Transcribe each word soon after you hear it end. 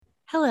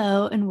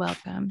Hello and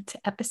welcome to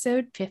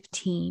episode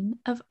 15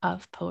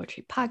 of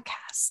Poetry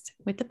Podcast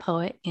with the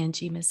poet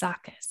Angie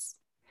Mazakis.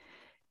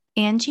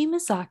 Angie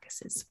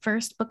Mazakis'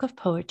 first book of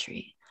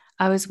poetry,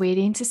 I Was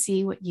Waiting to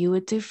See What You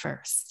Would Do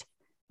First,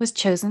 was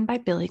chosen by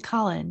Billy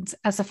Collins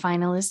as a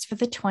finalist for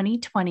the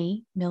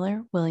 2020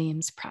 Miller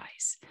Williams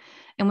Prize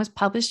and was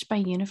published by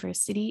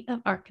University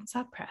of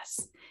Arkansas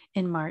Press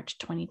in March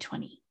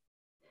 2020.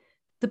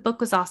 The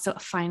book was also a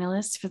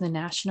finalist for the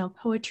National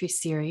Poetry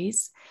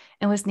Series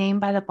and was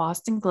named by the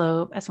Boston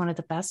Globe as one of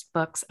the best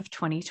books of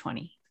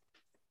 2020.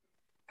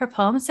 Her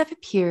poems have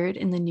appeared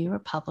in the New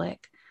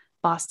Republic,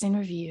 Boston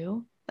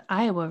Review, the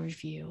Iowa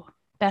Review,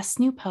 Best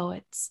New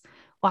Poets,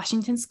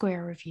 Washington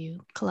Square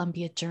Review,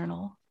 Columbia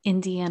Journal,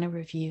 Indiana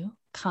Review,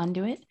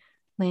 Conduit,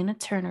 Lana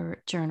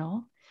Turner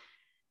Journal,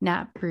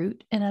 Nat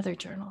Brute, and other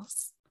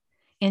journals.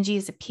 Angie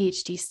is a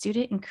PhD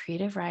student in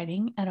creative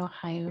writing at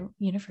Ohio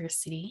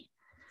University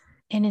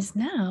and is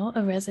now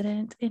a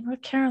resident in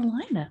North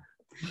Carolina.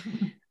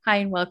 Hi,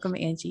 and welcome,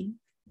 Angie.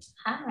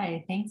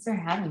 Hi, thanks for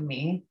having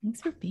me. Thanks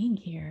for being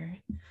here.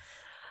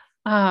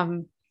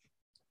 Would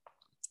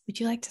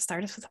you like to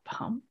start us with a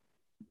poem?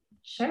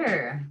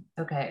 Sure.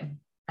 Okay.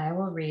 I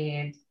will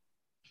read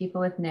People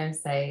with No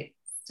Sight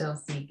Still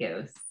See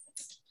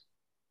Ghosts,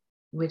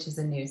 which is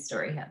a news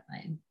story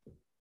headline.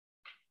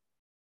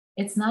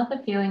 It's not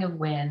the feeling of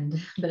wind,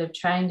 but of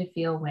trying to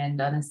feel wind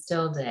on a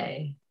still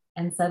day.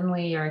 And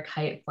suddenly you're a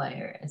kite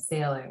flyer, a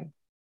sailor.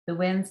 The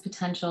wind's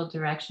potential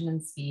direction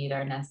and speed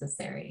are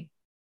necessary.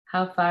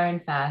 How far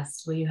and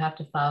fast will you have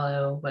to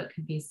follow what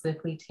could be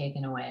swiftly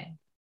taken away?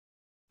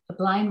 A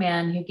blind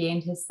man who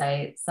gained his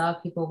sight saw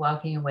people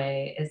walking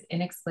away as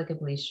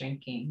inexplicably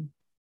shrinking.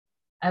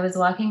 I was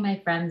walking my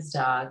friend's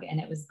dog and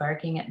it was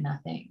barking at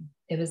nothing.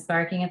 It was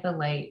barking at the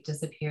light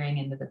disappearing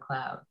into the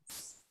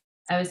clouds.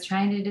 I was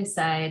trying to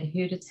decide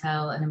who to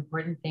tell an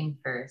important thing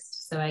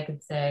first so I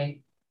could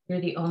say, "You're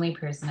the only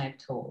person I've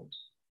told."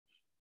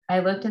 I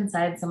looked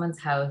inside someone's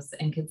house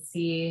and could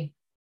see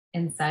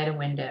inside a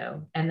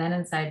window and then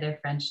inside their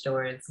French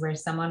doors where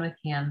someone with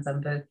hands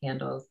on both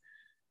handles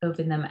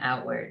opened them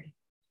outward.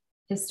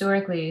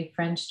 Historically,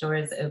 French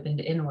doors opened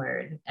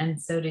inward,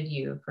 and so did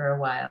you for a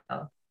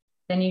while.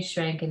 Then you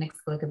shrank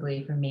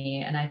inexplicably from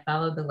me, and I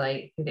followed the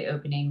light through the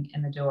opening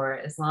in the door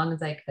as long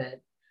as I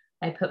could.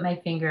 I put my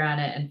finger on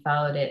it and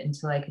followed it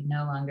until I could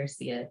no longer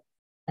see it.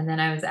 And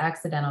then I was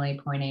accidentally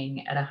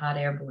pointing at a hot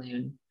air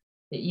balloon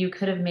that you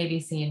could have maybe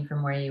seen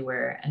from where you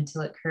were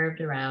until it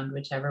curved around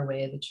whichever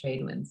way the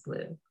trade winds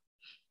blew.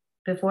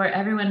 Before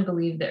everyone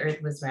believed the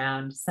earth was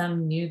round,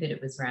 some knew that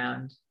it was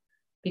round.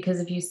 Because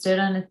if you stood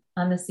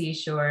on the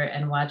seashore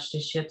and watched a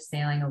ship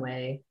sailing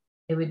away,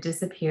 it would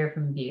disappear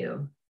from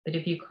view. But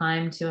if you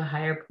climbed to a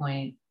higher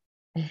point,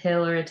 a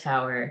hill or a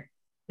tower,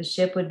 the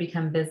ship would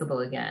become visible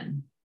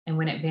again. And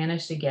when it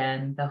vanished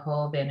again, the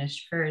hull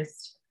vanished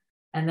first,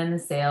 and then the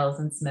sails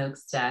and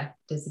smokestack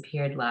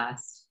disappeared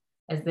last,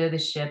 as though the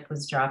ship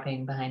was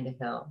dropping behind a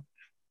hill.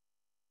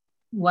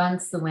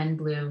 Once the wind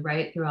blew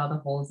right through all the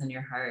holes in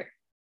your heart,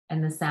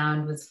 and the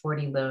sound was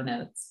 40 low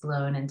notes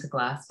blown into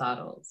glass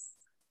bottles.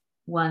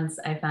 Once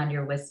I found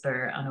your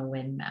whisper on a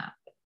wind map.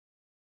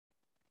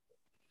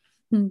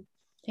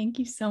 Thank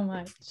you so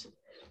much.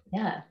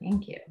 Yeah,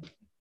 thank you.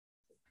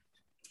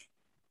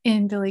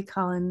 In Billy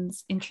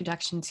Collins'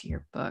 introduction to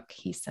your book,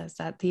 he says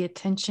that the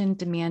attention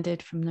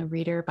demanded from the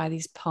reader by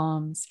these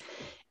poems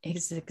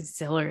is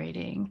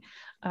exhilarating.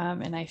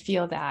 And I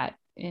feel that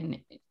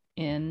in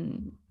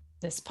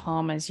this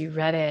poem as you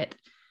read it.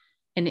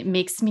 And it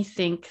makes me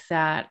think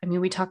that,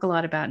 we talk a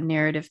lot about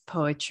narrative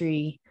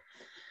poetry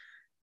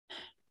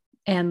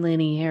and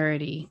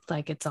linearity,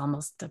 like it's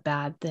almost a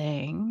bad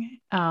thing.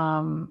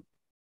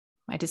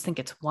 I just think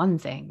it's one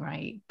thing,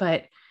 right?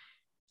 But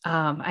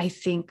I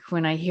think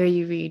when I hear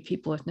you read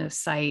People with No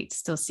Sight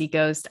Still See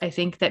Ghosts, I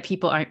think that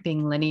people aren't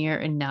being linear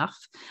enough.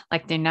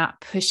 Like they're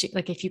not pushing,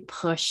 like if you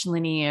push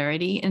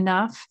linearity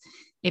enough,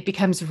 it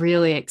becomes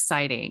really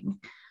exciting.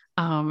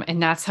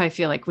 And that's how I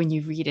feel like when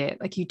you read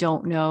it, like you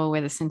don't know where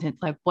the sentence,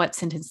 like what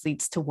sentence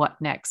leads to what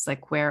next,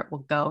 like where it will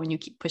go. And you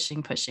keep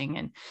pushing.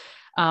 And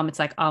it's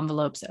like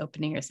envelopes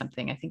opening or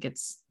something. I think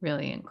it's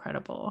really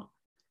incredible.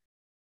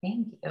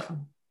 Thank you.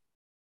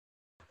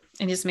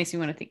 And it just makes me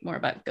want to think more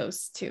about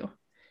ghosts too.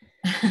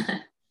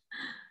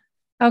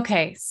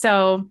 Okay,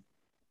 so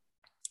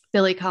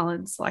Billy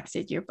Collins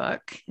selected your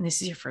book, and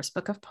this is your first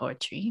book of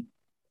poetry.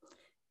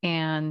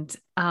 And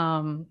I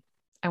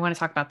want to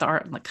talk about the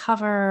art on the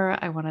cover.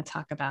 I want to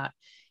talk about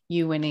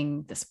you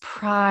winning this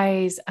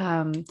prize.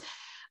 I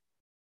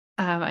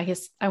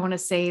guess I want to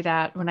say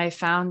that when I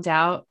found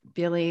out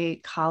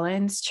Billy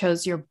Collins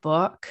chose your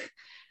book,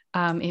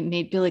 it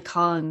made Billy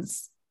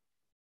Collins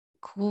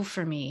cool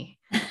for me.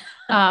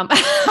 I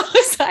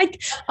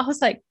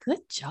was like,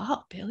 good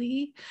job,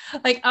 Billy.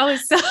 Like I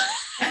was so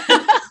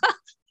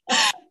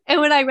and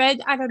when I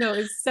read, I don't know, it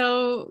was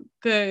so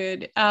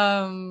good.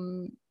 I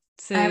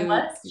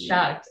was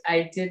shocked.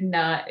 I did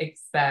not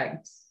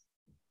expect.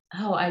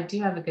 Oh, I do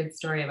have a good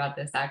story about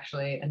this,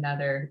 actually.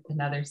 Another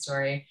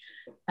story.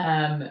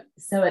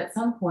 So at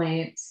some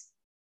point,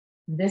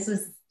 this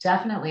was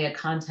definitely a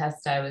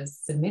contest I was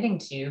submitting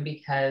to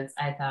because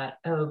I thought,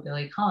 oh,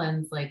 Billy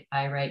Collins, like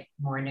I write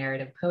more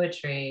narrative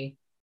poetry.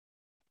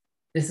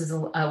 This was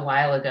a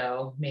while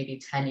ago,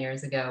 maybe 10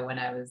 years ago, when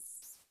I was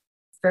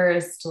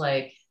first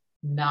like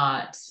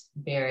not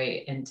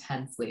very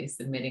intensely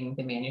submitting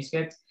the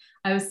manuscript.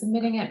 I was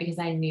submitting it because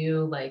I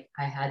knew like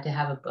I had to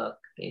have a book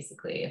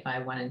basically if I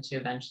wanted to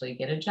eventually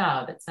get a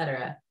job,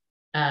 etc.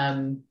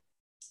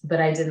 But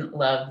I didn't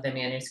love the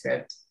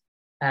manuscript.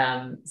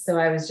 So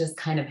I was just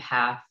kind of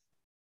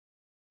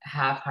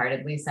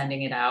half-heartedly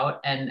sending it out,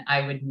 and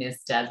I would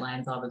miss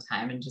deadlines all the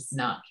time and just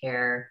not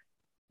care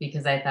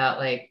because I thought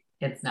like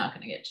it's not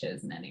going to get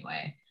chosen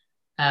anyway.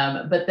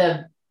 But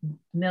the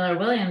Miller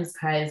Williams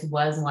Prize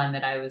was one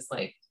that I was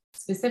like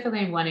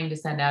specifically wanting to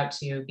send out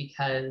to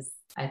because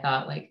I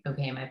thought like,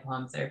 okay, my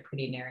poems are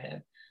pretty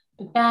narrative.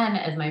 But then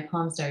as my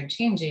poems started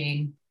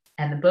changing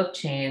and the book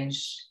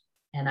changed,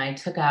 and I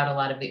took out a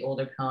lot of the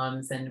older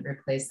poems and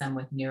replaced them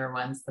with newer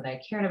ones that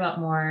I cared about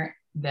more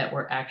that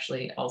were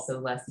actually also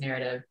less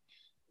narrative.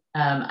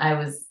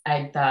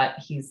 I thought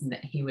he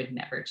would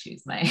never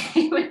choose my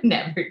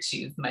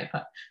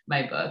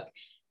book.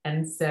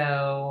 And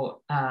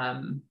so,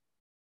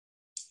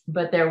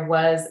 but there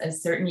was a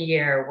certain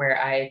year where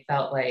I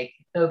felt like,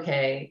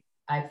 okay,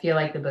 I feel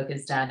like the book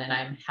is done and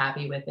I'm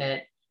happy with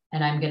it.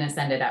 And I'm going to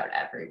send it out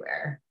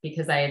everywhere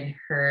because I had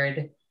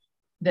heard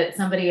that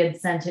somebody had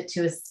sent it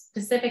to a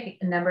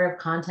specific number of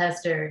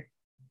contests or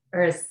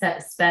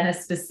spent a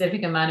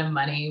specific amount of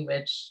money,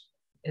 which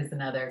is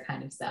another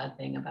kind of sad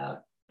thing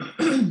about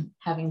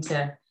having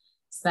to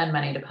spend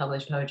money to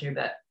publish poetry.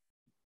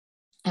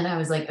 And I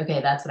was like,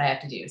 okay, that's what I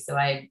have to do. So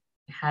I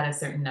had a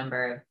certain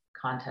number of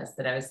contests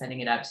that I was sending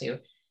it out to.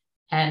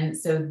 And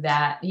so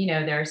that,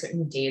 there are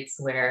certain dates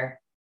where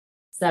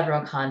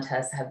several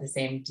contests have the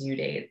same due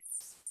dates.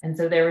 And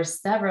so there were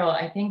several,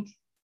 I think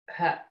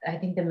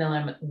the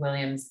Miller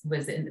Williams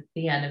was in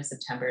the end of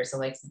September. So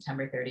like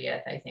September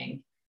 30th, I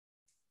think.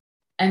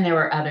 And there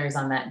were others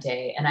on that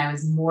day. And I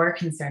was more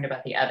concerned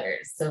about the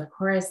others. So of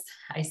course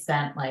I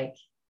spent a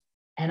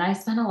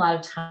lot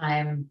of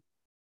time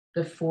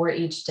before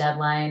each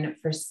deadline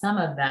for some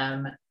of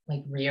them,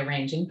 like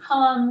rearranging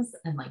poems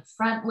and like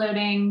front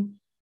loading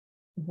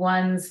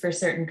ones for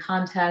certain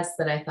contests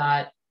that I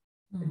thought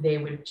they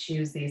would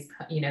choose these,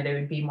 they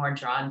would be more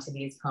drawn to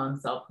these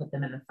poems. So I'll put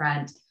them in the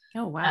front.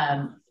 Oh,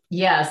 wow.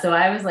 Yeah. So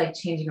I was like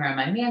changing around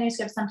my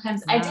manuscript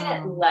sometimes. Wow. I did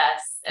it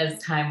less as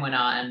time went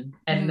on.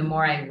 And the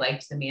more I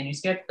liked the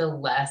manuscript, the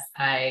less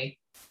I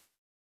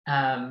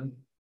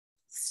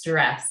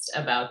stressed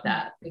about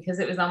that because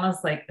it was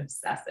almost like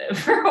obsessive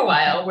for a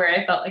while where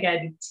I felt like I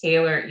had to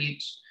tailor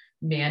each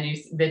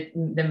the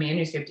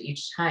manuscript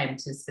each time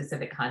to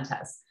specific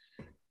contests.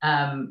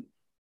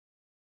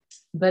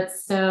 But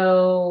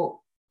so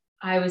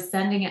I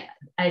sent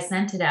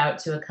it out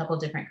to a couple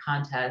different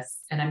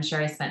contests, and I'm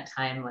sure I spent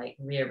time like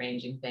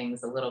rearranging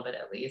things a little bit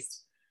at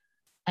least.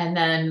 And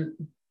then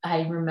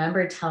I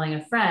remember telling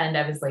a friend,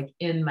 I was like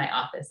in my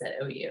office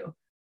at OU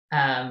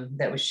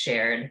that was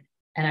shared.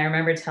 And I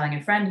remember telling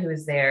a friend who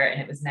was there,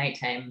 and it was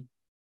nighttime,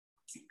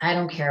 I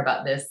don't care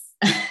about this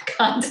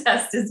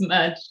contest as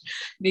much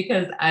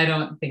because I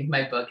don't think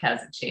my book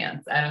has a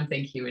chance. I don't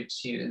think he would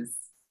choose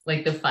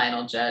like the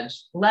final judge,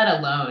 let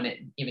alone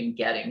even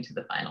getting to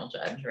the final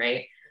judge,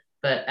 right?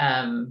 But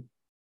I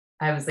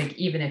was like,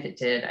 even if it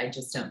did, I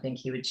just don't think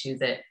he would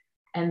choose it.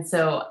 And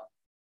so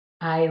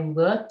I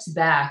looked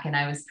back, and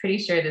I was pretty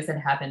sure this had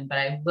happened, but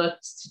I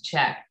looked to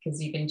check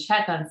because you can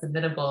check on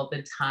Submittable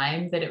the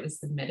time that it was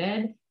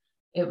submitted.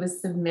 It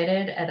was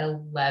submitted at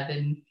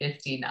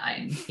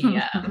 11:59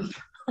 p.m.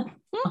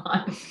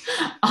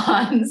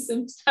 on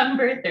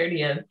September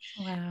 30th.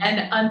 Wow.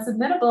 And on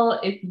Submittable,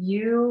 if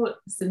you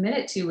submit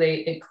it too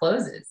late, it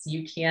closes.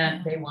 You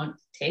can't, they won't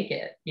take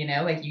it,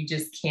 like you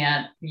just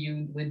can't,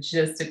 you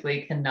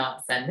logistically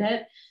cannot send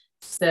it.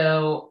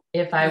 So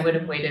if I would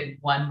have waited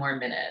one more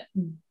minute,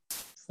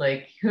 it's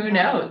like, who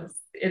knows?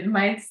 It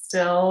might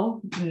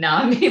still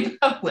not be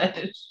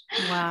published.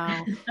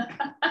 Wow.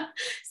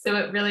 So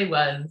it really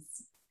was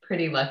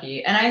pretty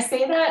lucky. And I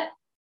say that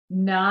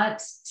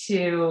not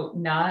to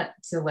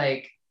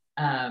like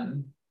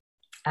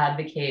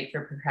advocate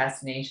for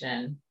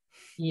procrastination,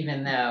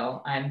 even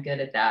though I'm good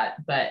at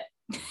that, but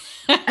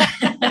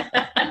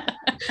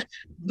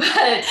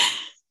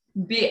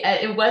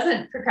it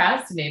wasn't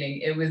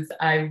procrastinating. It was,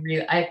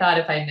 I thought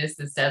if I missed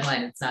this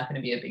deadline, it's not going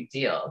to be a big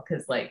deal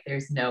because like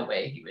there's no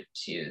way he would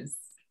choose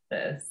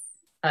this.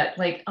 But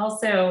like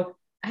also,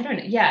 I don't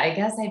know. Yeah, I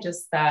guess I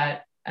just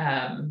thought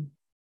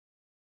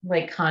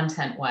like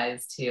content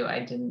wise too, I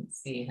didn't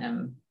see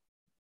him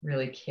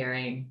really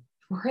caring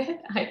for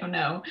it. I don't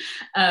know.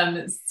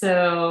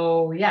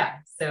 So yeah,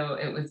 so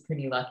it was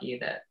pretty lucky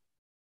that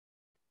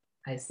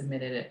I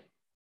submitted it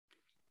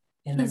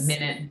in the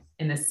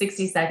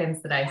 60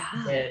 seconds that I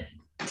did.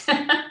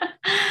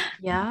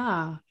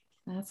 Yeah,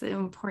 that's an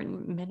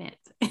important minute.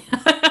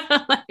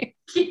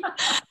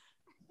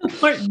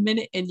 Important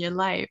minute in your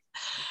life.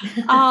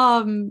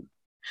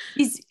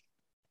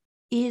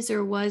 Is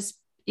or was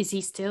is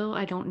he still?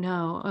 I don't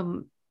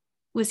know.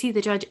 Was he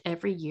the judge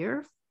every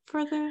year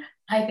for the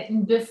I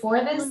think before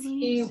this,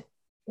 Williams?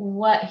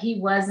 he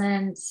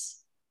wasn't,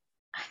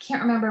 I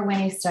can't remember when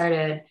he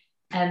started.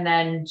 And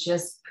then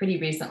just pretty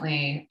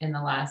recently in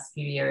the last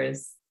few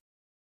years,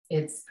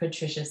 it's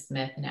Patricia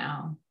Smith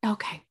now.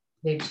 Okay.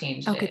 They've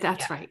changed Okay, it.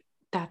 that's Yeah. right.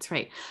 That's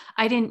right.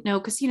 I didn't know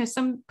because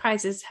some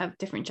prizes have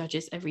different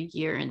judges every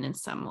year, and then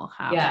some will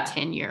have a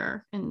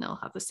tenure and they'll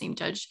have the same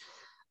judge.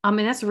 And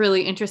that's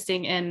really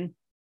interesting. And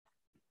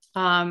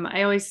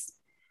I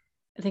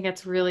think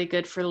that's really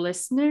good for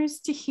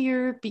listeners to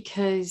hear,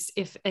 because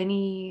if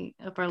any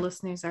of our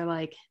listeners are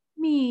like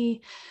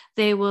me,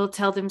 they will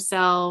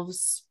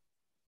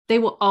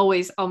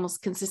always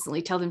almost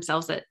consistently tell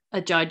themselves that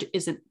a judge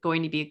isn't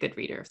going to be a good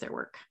reader of their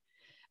work.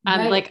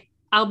 Right. Like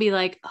I'll be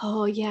like,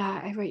 oh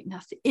yeah, I write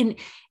nothing. And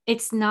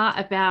it's not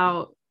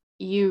about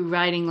you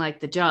writing like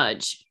the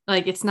judge.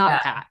 Like it's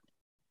not that.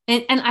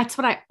 And that's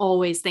what I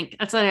always think.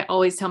 That's what I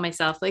always tell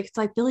myself. Like, it's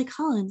like Billy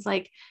Collins.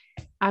 Like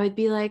I would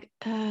be like,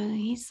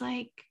 he's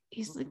like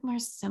more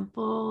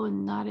simple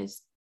and not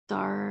as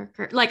dark,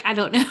 or like, I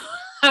don't know.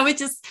 I would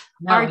just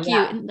argue,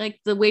 and like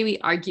the way we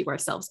argue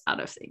ourselves out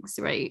of things.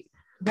 Right.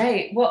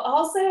 Right. Well,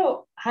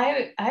 also,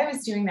 I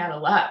was doing that a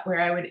lot, where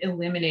I would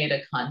eliminate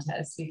a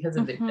contest because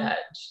of the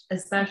judge,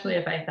 especially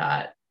if I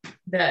thought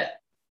that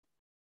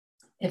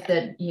if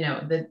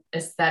the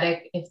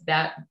aesthetic, if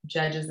that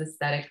judge's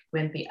aesthetic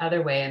went the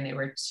other way and they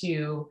were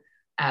too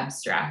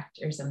abstract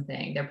or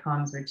something, their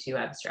poems were too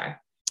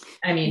abstract.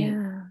 I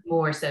mean,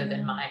 more so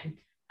than mine.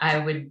 I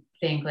would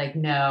think like,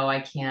 no, I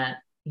can't,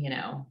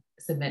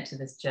 submit to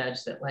this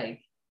judge that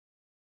like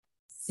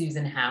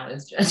Susan Howe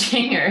is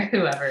judging, or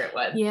whoever it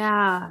was.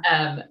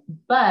 Yeah.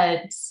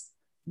 But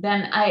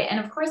then and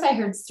of course I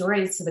heard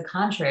stories to the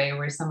contrary,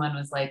 where someone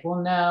was like,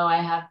 well, no,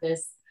 I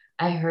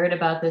heard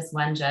about this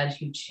one judge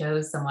who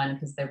chose someone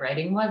because their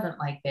writing wasn't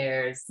like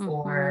theirs,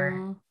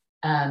 or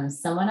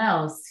someone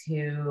else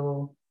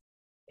whose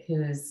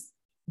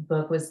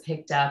book was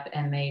picked up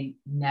and they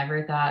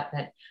never thought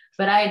that.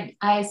 But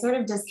I sort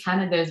of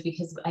discounted those,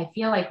 because I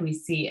feel like we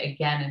see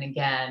again and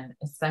again,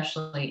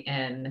 especially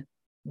in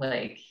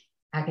like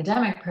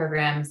academic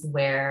programs,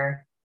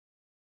 where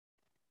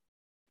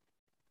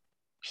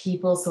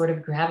people sort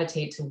of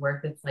gravitate to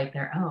work that's like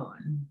their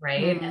own,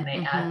 right? And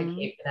they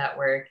advocate for that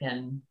work.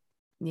 And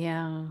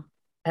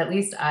at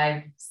least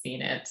I've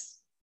seen it.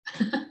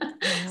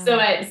 So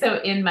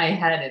in my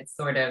head, it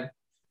sort of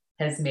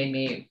has made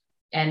me,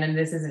 and then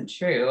this isn't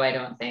true, I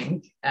don't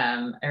think,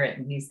 or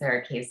at least there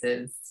are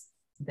cases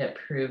that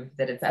prove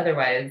that it's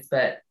otherwise,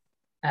 but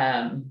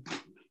yeah,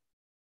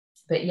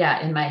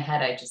 in my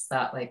head, I just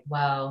thought like,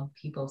 well,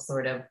 people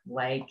sort of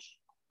like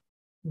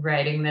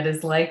writing that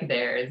is like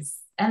theirs.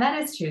 And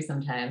that is true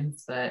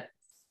sometimes, but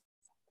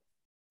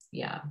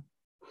yeah.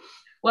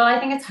 Well, I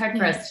think it's hard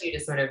for us too to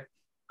sort of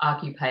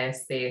occupy a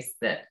space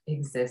that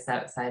exists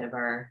outside of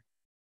our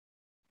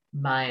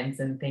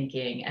minds and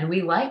thinking. And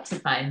we like to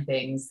find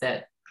things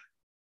that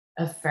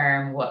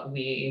affirm what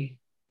we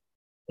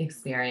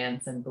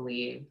experience and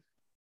believe.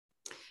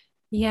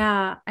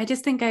 Yeah, I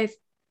just think I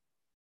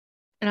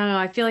don't know.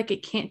 I feel like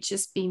it can't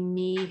just be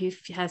me who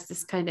has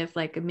this kind of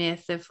like a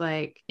myth of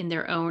like in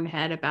their own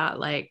head about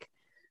like,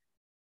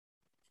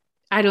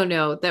 I don't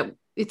know, that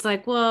it's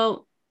like,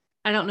 well,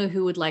 I don't know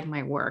who would like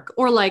my work,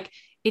 or like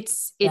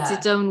it's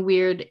its own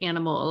weird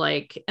animal,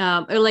 like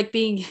or like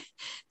being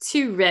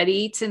too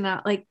ready to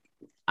not like.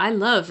 I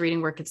love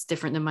reading work that's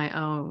different than my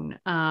own.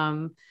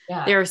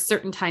 There are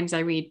certain times I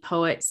read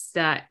poets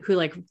who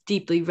like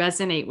deeply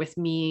resonate with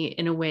me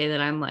in a way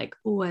that I'm like,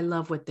 oh, I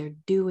love what they're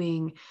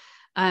doing.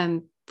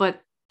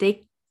 But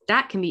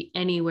that can be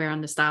anywhere on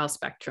the style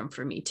spectrum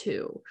for me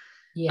too.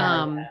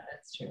 Yeah,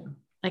 that's true.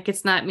 Like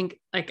it's not, I mean,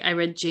 like I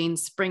read Jane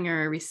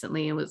Springer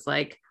recently and was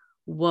like,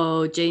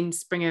 whoa, Jane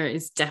Springer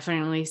is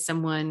definitely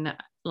someone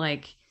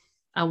like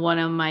one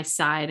on my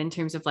side in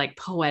terms of like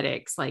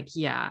poetics. Like,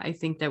 yeah, I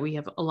think that we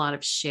have a lot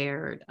of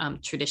shared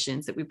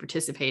traditions that we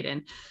participate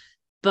in.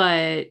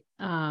 But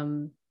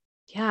yeah,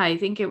 I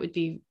think it would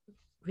be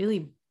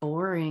really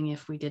boring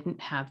if we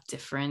didn't have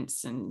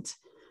difference. And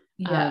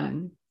I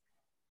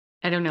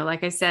don't know,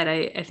 like I said,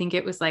 I think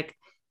it was like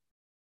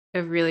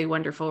a really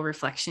wonderful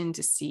reflection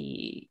to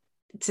see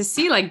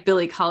like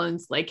Billy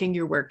Collins liking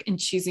your work and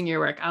choosing your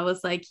work. I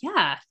was like,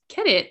 yeah,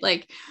 get it.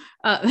 Like,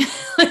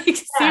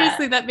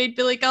 seriously, that made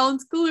Billy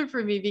Collins cooler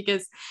for me,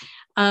 because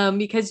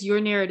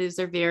your narratives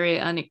are very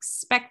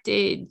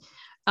unexpected.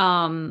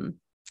 They're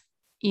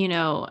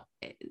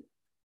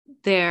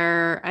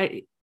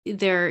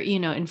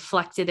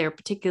inflected. They're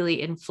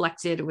particularly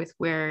inflected with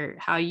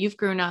how you've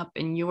grown up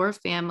and your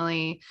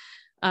family.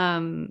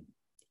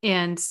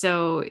 And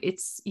so I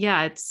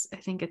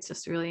think it's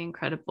just really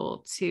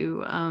incredible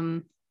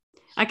to,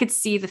 I could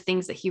see the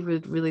things that he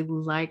would really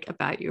like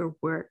about your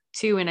work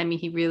too. And I mean,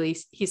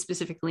 he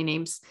specifically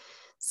names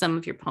some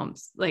of your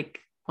poems, like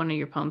one of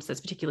your poems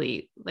that's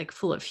particularly like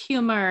full of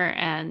humor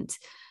and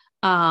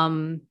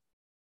in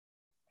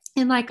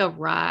like a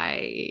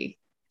wry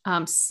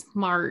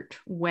smart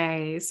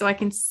way. So I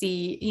can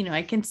see,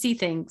 I can see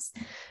things,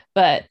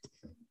 but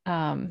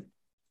yeah,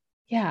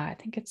 I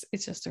think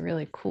it's just a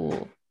really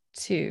cool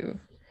to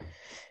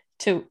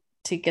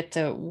get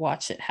to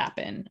watch it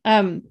happen.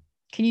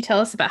 Can you tell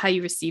us about how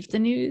you received the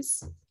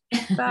news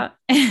about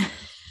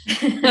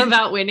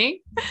about winning?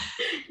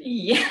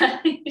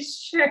 Yeah,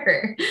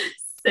 sure.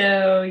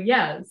 So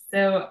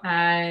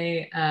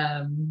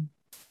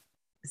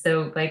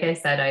like I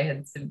said, I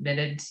had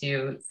submitted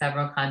to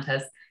several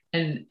contests,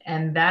 and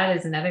that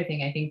is another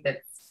thing I think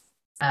that's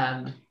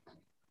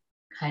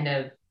kind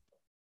of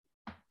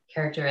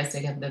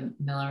characteristic of the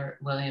Miller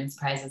Williams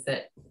Prize, is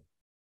that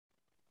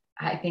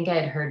I think I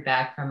had heard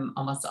back from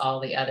almost all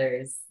the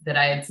others that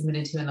I had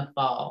submitted to in the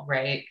fall,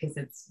 right? Because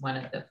it's one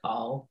of the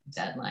fall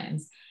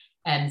deadlines.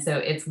 And so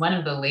it's one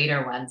of the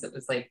later ones. It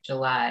was like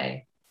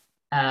July.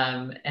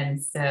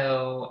 And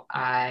so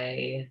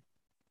I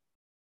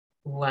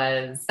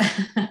was,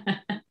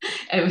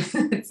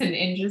 it's an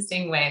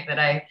interesting way that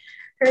I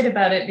heard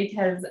about it,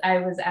 because I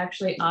was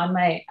actually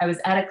I was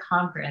at a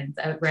conference,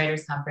 a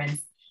writer's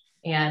conference.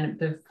 And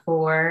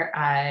before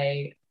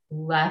I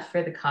left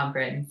for the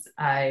conference,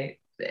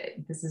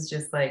 this is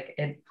just like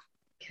a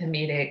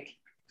comedic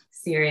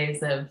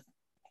series of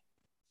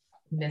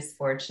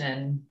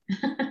misfortune,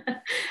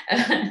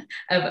 of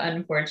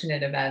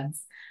unfortunate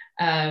events.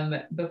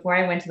 Before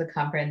I went to the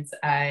conference,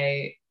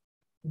 I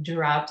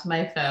dropped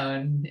my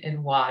phone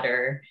in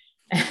water.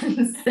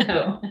 And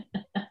so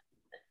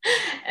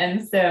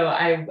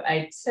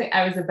I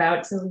was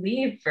about to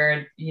leave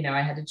for,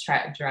 I had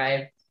to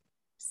drive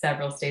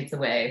several states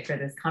away for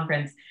this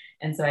conference.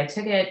 And so I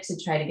took it to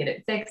try to get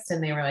it fixed,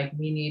 and they were like,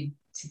 we need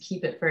to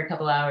keep it for a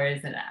couple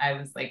hours. And I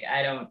was like,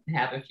 I don't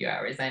have a few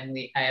hours. I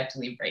have to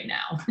leave right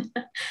now.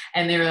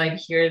 And they were like,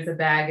 here's a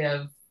bag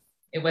of,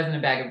 it wasn't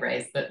a bag of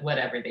rice, but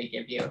whatever they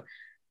give you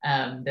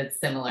that's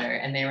similar.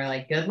 And they were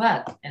like, good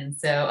luck. And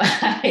so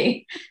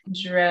I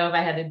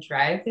had to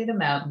drive through the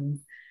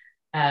mountains.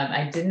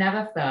 I didn't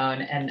have a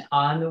phone. And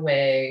on the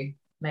way,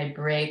 my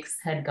brakes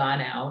had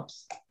gone out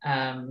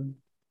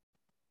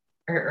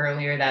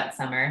earlier that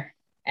summer.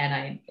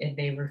 And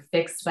they were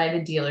fixed by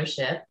the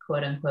dealership,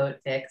 quote unquote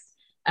fixed.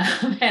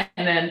 And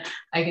then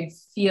I could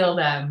feel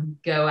them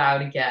go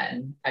out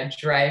again,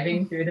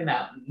 driving through the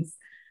mountains.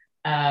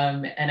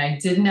 And I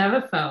didn't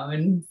have a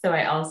phone. So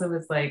I also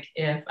was like,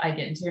 if I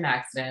get into an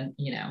accident,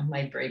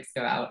 my brakes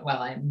go out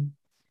while I'm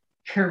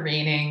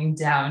careening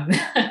down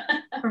a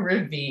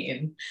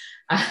ravine,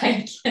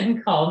 I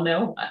can call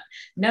no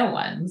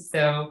one.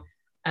 So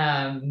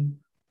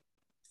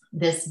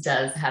this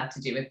does have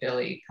to do with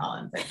Billy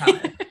Collins, I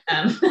promise.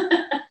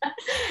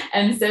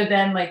 And so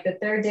then, like, the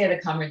third day of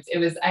the conference,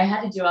 I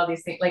had to do all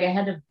these things. Like, I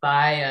had to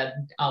buy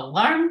an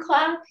alarm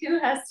clock. Who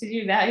has to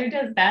do that? Who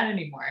does that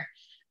anymore?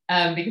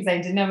 Because I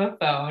didn't have a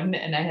phone,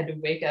 and I had to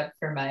wake up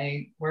for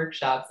my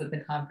workshops at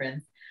the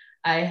conference.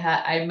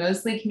 I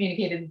mostly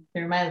communicated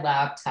through my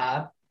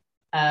laptop.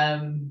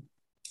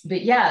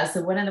 But yeah,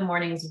 so one of the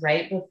mornings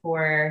right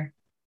before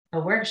a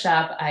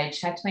workshop, I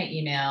checked my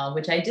email,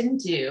 which I didn't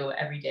do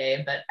every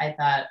day, but I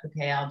thought,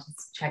 okay, I'll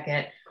just check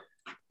it.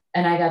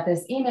 And I got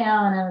this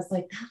email, and I was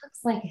like, that looks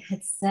like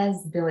it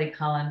says Billy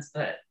Collins,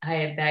 but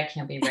that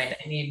can't be right.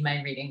 I need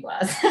my reading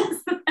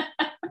glasses.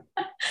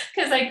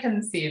 Because I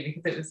couldn't see it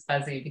because it was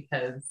fuzzy,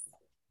 because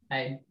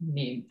I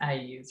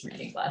use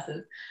reading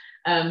glasses.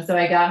 So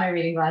I got my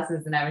reading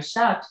glasses, and I was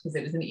shocked because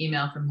it was an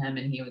email from him,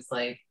 and he was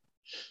like,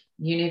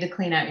 you need to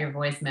clean out your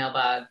voicemail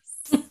box.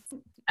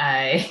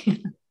 I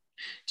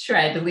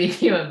tried to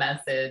leave you a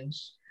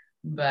message,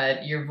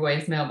 but your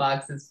voicemail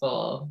box is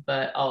full,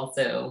 but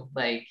also,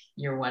 like,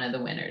 you're one of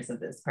the winners of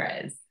this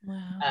prize.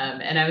 Wow.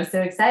 And I was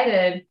so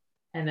excited.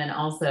 And then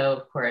also,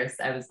 of course,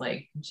 I was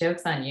like,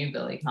 joke's on you,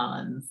 Billy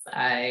Collins.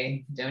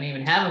 I don't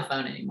even have a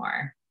phone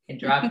anymore. I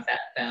dropped that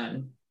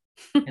phone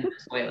in the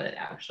toilet,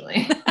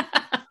 actually.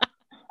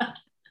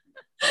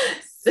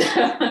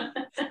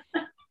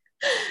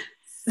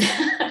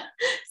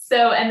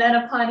 So, and then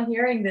upon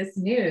hearing this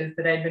news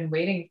that I'd been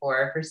waiting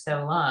for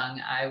so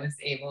long, I was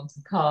able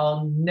to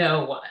call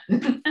no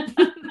one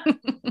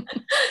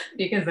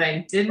because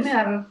I didn't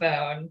have a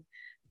phone.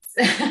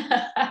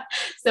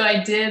 So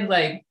I did,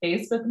 like,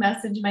 Facebook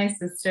message my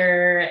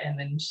sister, and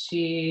then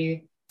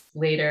she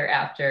later,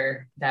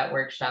 after that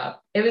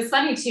workshop, it was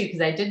funny too, because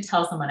I did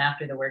tell someone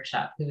after the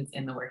workshop who was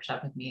in the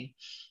workshop with me,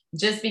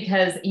 just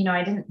because,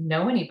 I didn't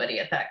know anybody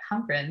at that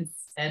conference.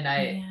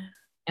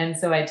 And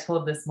so I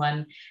told this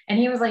one, and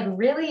he was like,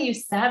 really, you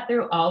sat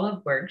through all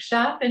of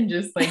workshop and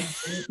just, like,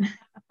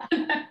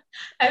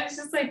 I was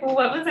just like, well,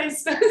 what was I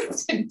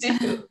supposed to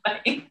do?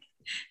 Like,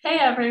 hey,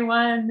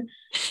 everyone.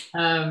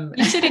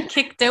 You should have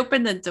kicked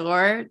open the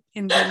door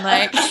and been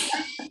like,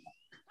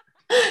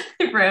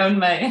 thrown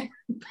my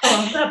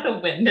poems out the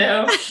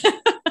window.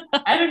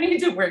 I don't need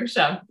to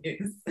workshop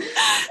these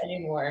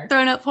anymore.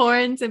 Thrown up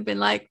horns and been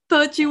like,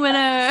 poetry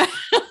winner.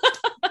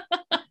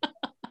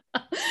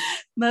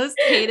 Most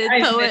hated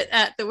poet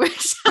at the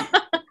workshop.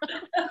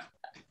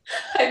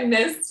 I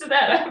missed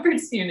that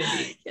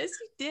opportunity. Yes,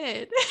 you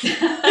did.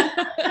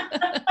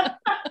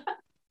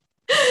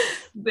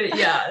 But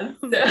yeah,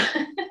 so,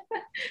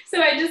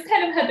 so I just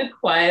kind of had to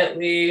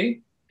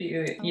quietly be,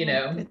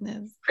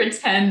 Goodness.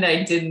 pretend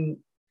that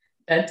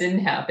didn't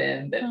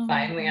happen, that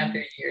finally God.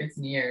 after years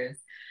and years.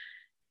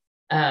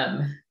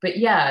 But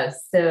yeah,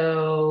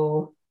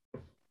 so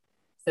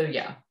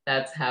yeah,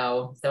 that's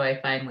how, so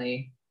I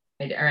finally,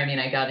 I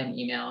got an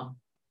email,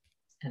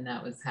 and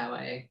that was how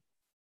I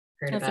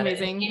heard That's about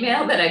amazing. it. An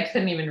email that I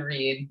couldn't even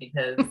read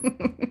because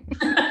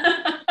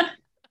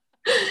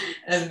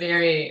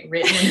very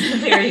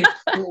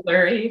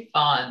blurry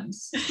font.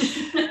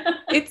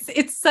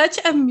 It's such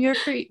a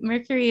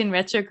Mercury in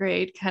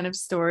retrograde kind of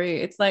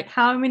story. It's like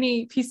how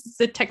many pieces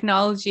of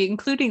technology,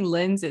 including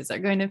lenses, are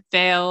going to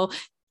fail,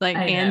 like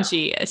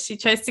Angie as she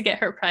tries to get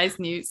her prize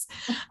news.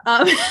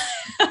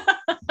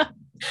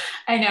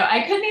 I know.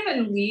 I couldn't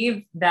even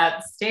leave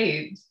that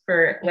state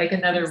for like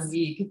another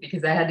week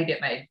because I had to get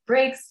my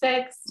brakes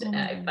fixed. And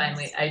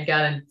I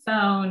got a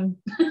phone.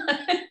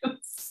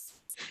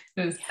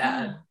 It was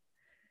sad.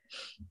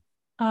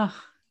 Oh,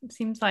 it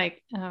seems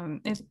like,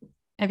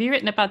 have you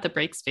written about the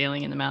brakes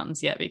failing in the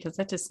mountains yet? Because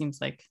that just seems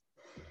like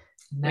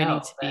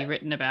waiting to be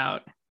written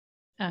about.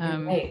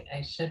 You're right.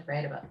 I should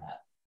write about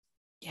that.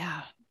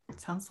 Yeah. It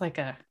sounds like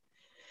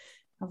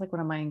one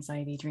of my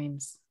anxiety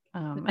dreams.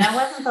 That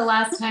wasn't the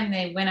last time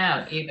they went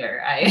out either.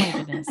 Oh my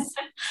goodness.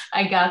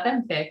 I got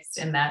them fixed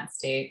in that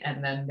state,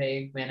 and then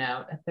they went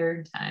out a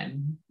third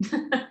time.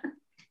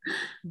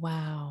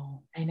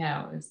 Wow. I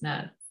know, it was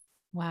nuts.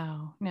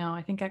 Wow. No,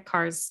 I think that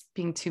car's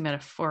being too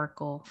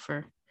metaphorical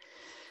for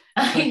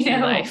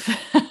life.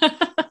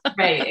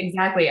 Right,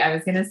 exactly. I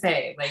was gonna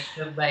say, like,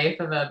 the life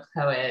of a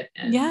poet.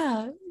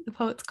 Yeah, the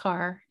poet's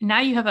car.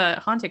 Now you have a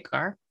haunted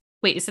car.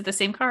 Wait, is it the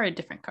same car or a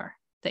different car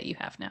that you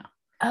have now?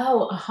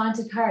 Oh, a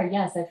haunted car.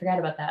 Yes, I forgot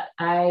about that.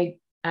 I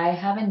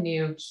have a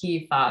new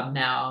key fob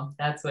now.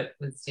 That's what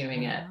was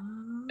doing it.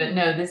 But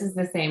no, this is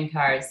the same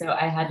car. So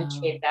I had to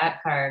trade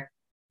that car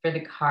for the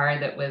car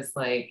that was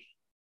like,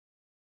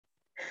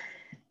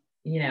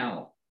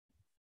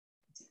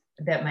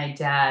 that my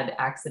dad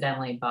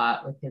accidentally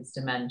bought with his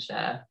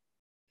dementia.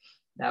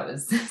 That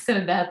was,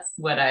 so that's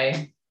what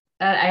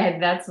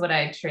that's what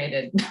I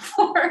traded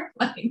for.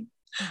 Like,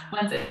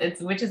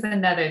 which is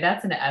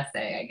that's an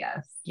essay, I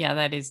guess. Yeah,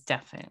 that is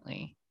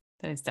definitely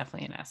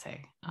an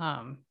essay.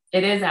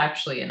 It is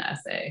actually an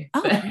essay.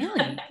 Oh,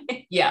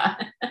 really? Yeah.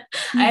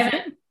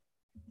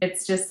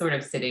 It's just sort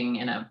of sitting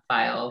in a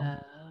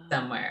file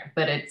somewhere,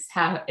 but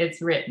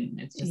it's written.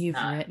 It's just you've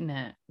written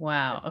it.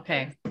 Wow.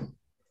 Okay.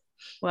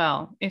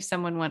 Well, if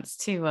someone wants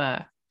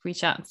to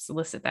reach out and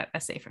solicit that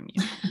essay from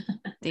you,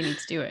 they need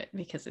to do it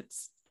because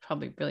it's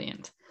probably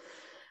brilliant.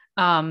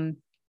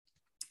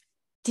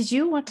 Did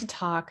you want to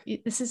talk?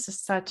 This is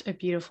such a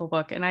beautiful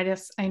book. And I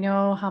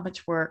know how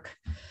much work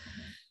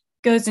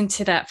goes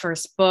into that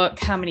first book,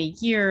 how many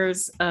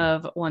years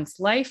of one's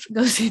life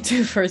goes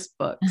into first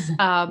books.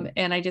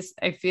 And I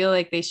feel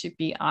like they should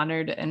be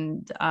honored.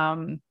 And,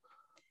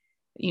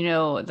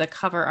 the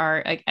cover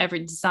art, like every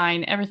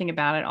design, everything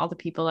about it, all the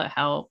people that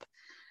help,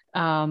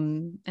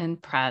 and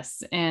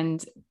press.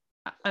 And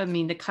I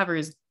mean, the cover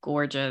is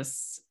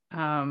gorgeous.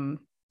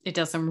 It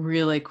does some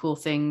really cool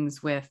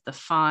things with the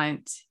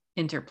font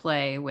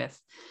interplay with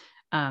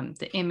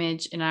the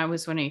image. And I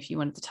was wondering if you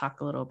wanted to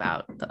talk a little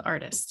about the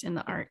artist and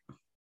the art.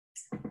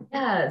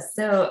 Yeah.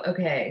 So,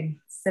 okay.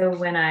 So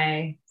when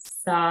I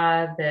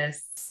saw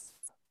this,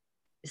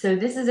 so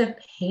this is a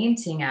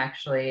painting,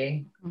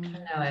 actually. I don't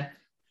know if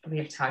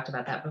we've talked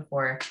about that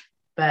before,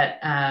 but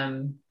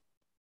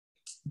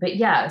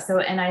yeah. So,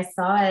 and I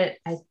saw it,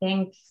 I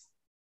think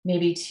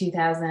maybe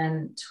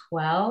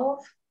 2012.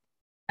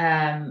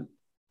 And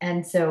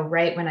so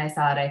right when I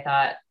saw it, I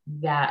thought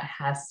that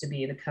has to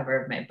be the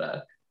cover of my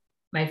book,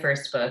 my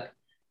first book.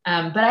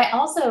 But I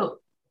also,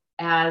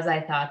 as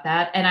I thought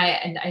that, and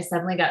I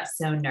suddenly got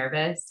so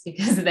nervous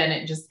because then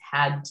it just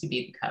had to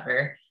be the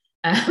cover.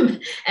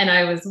 And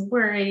I was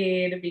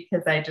worried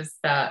because I just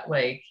thought,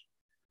 like,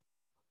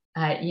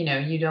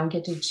 you don't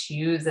get to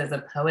choose as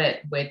a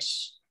poet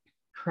which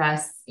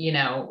press,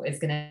 is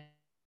going to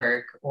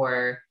work,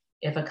 or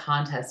if a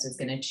contest is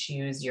going to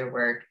choose your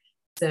work.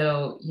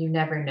 So you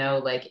never know,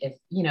 like, if,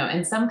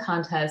 in some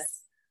contests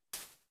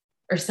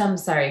or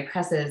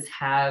presses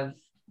have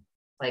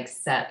like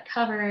set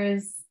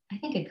covers. I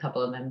think a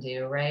couple of them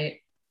do,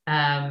 right?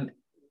 And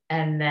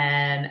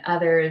then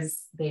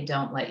others, they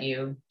don't let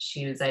you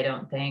choose, I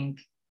don't think.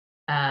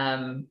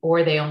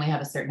 Or they only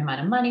have a certain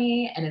amount of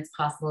money, and it's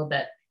possible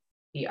that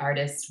the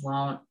artist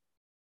won't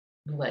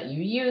let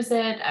you use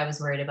it. I was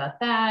worried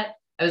about that.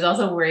 I was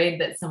also worried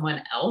that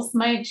someone else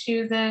might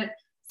choose it.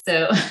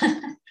 So,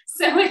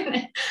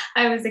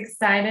 I was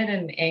excited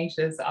and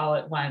anxious all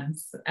at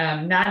once,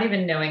 not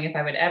even knowing if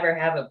I would ever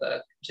have a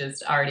book,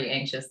 just already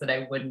anxious that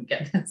I wouldn't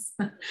get to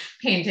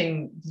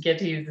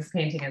use this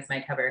painting as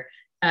my cover.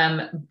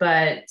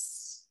 But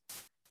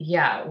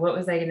yeah, what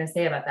was I going to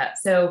say about that?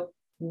 So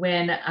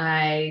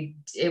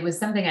it was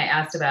something I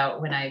asked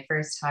about when I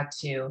first talked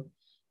to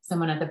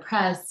someone at the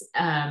press.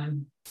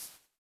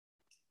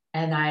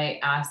 And I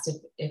asked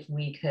if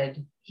we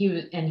could,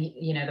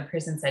 the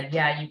person said,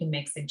 yeah, you can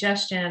make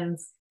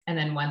suggestions. And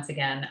then once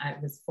again, I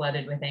was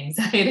flooded with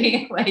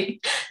anxiety.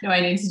 Like, no, I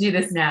need to do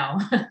this now.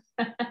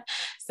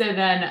 So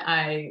then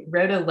I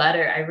wrote a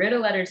letter. I wrote a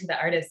letter to the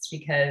artist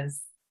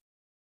because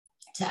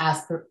to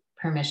ask for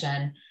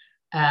permission.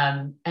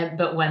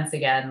 But once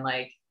again,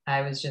 like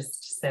I was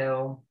just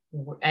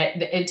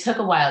it took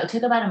a while. It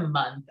took about a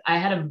month.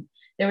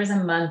 There was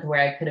a month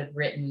where I could have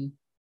written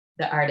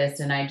the artist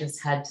and I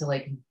just had to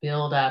like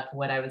build up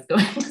what I was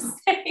going to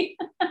say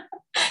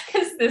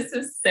because this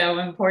was so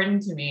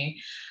important to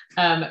me.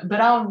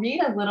 But I'll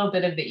read a little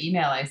bit of the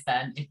email I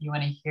sent if you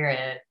want to hear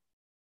it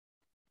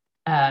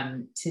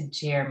to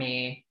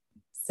Jeremy.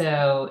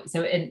 So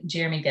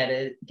Jeremy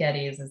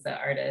Geddes is the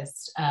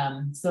artist.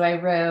 So I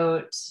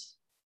wrote,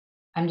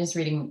 I'm just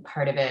reading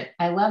part of it.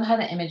 I love how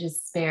the image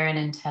is spare and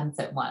intense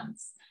at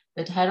once.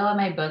 The title of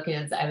my book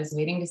is I Was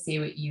Waiting to See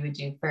What You Would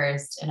Do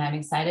First, and I'm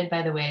excited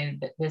by the way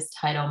that this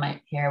title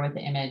might pair with the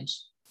image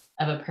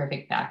of a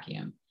perfect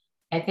vacuum.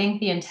 I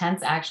think the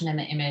intense action in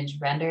the image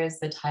renders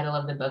the title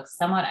of the book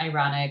somewhat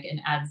ironic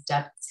and adds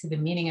depth to the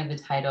meaning of the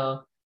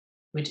title,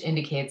 which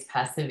indicates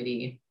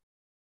passivity,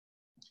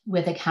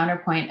 with a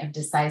counterpoint of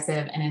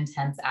decisive and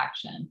intense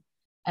action.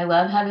 I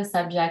love how the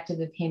subject of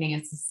the painting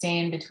is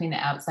sustained between the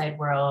outside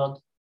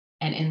world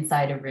and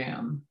inside a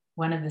room.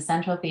 One of the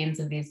central themes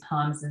of these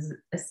poems is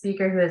a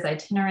speaker who is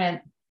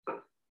itinerant,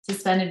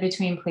 suspended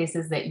between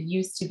places that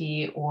used to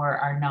be or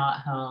are not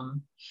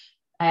home.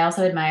 I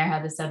also admire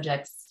how the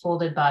subject's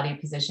folded body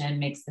position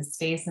makes the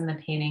space in the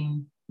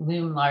painting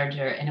loom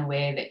larger in a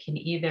way that can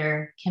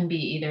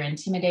be either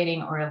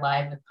intimidating or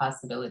alive with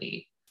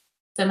possibility.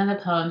 Some of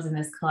the poems in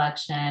this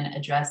collection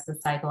address the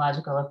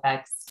psychological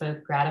effects,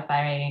 both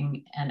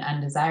gratifying and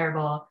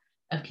undesirable,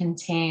 of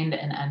contained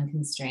and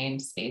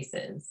unconstrained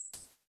spaces.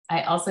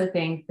 I also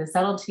think the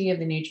subtlety of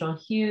the neutral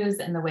hues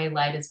and the way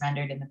light is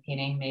rendered in the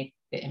painting make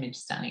the image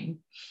stunning.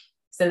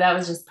 So that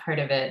was just part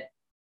of it.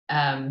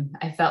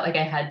 I felt like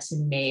I had to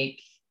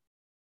make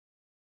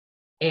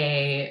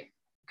a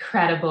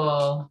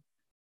credible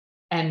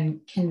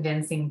and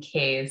convincing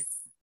case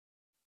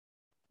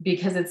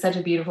because it's such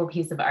a beautiful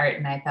piece of art.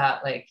 And I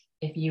thought, like,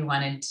 if you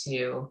wanted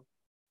to,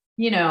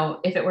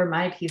 if it were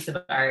my piece of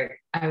art,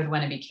 I would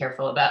want to be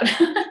careful about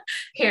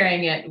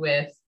pairing it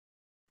with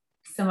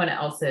someone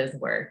else's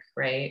work,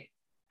 right?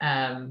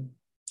 And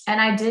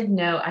I did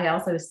know, I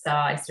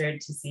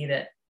started to see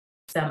that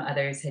some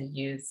others had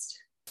used,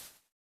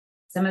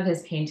 some of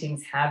his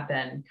paintings have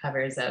been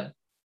covers of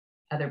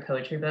other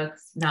poetry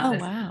books, not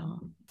this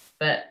one,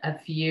 but a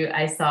few.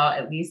 I saw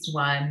at least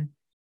one.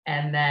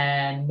 And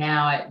then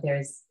now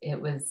it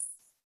was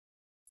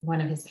one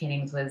of his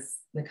paintings was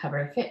the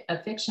cover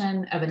of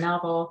fiction of a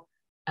novel.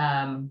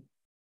 And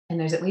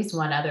there's at least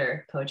one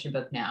other poetry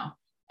book now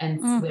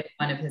and with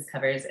one of his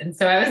covers. And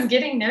so I was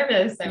getting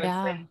nervous. I was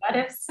like, what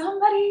if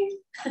somebody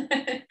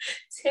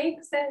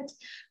takes it?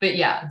 But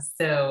yeah,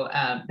 so,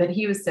 but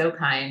he was so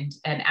kind.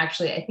 And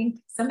actually, I think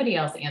somebody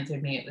else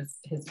answered me. It was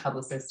his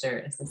publicist or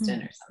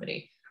assistant or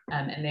somebody.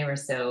 And they were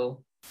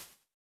so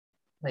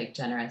like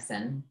generous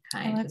and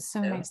kind. Oh, that's so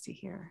nice to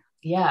hear.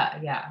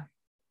 Yeah.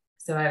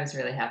 So I was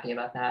really happy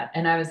about that.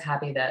 And I was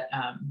happy that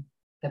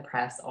the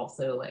press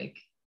also like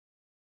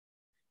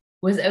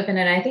was open.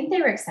 And I think they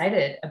were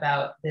excited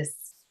about this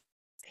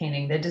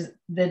painting,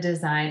 the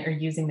design, or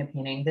using the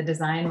painting. The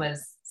design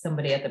was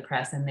somebody at the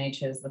press and they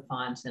chose the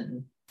font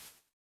and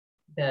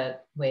the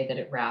way that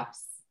it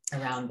wraps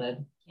around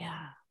the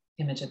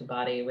image of the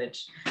body,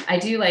 which I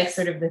do like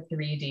sort of the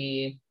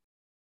 3D,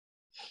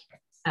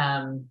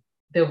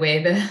 the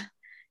way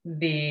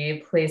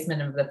the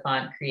placement of the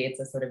font creates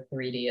a sort of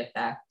 3D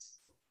effect.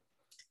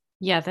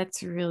 Yeah,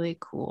 that's really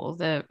cool.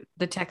 The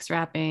text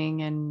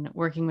wrapping and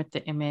working with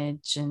the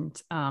image and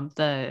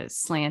the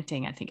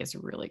slanting, I think is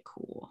really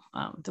cool.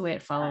 The way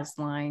it follows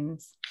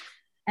lines.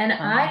 And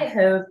I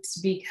hoped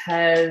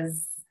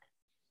because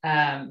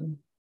I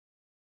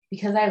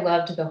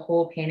loved the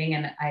whole painting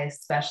and I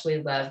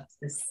especially loved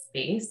the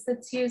space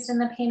that's used in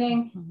the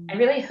painting. I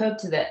really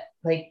hoped that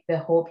like the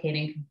whole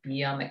painting could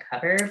be on the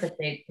cover, but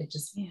they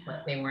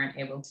weren't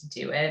able to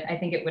do it. I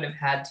think it would have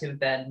had to have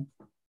been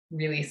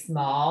really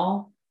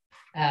small.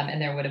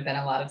 And there would have been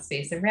a lot of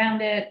space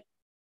around it.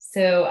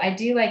 So I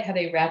do like how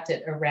they wrapped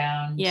it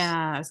around.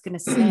 Yeah, I was going to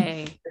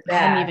say, I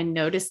hadn't even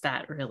noticed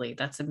that really.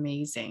 That's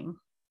amazing.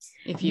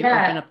 If you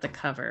open up the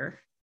cover.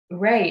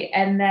 Right.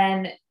 And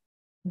then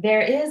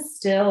there is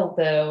still,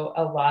 though,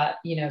 a lot,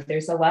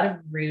 there's a lot of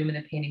room in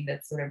the painting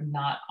that's sort of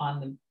not on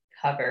the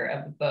cover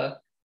of the book.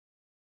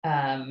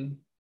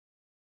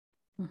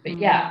 But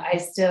yeah,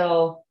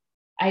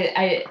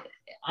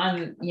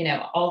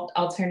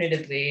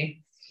 alternatively,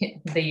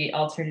 the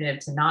alternative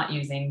to not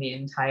using the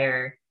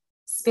entire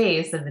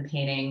space of the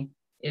painting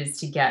is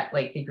to get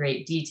like the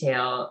great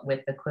detail with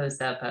the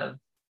close-up of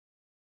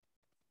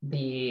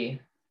the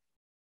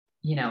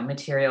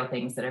material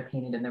things that are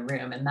painted in the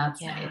room, and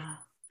that's nice.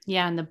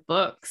 And the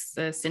books,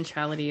 the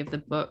centrality of the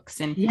books,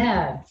 and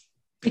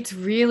it's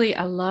really,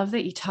 I love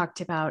that you talked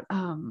about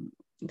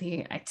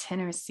the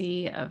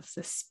itineracy of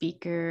the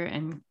speaker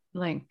and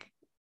like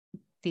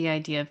the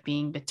idea of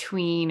being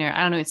between, or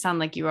I don't know, it sounded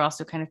like you were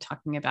also kind of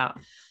talking about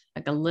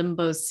like a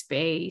limbo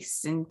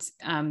space, and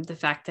the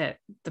fact that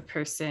the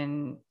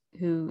person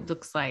who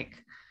looks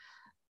like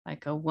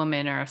a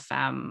woman or a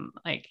femme,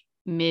 like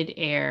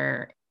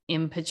midair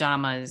in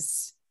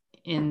pajamas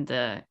in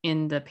the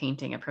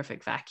painting A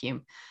Perfect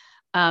Vacuum.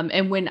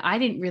 And when I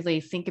didn't really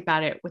think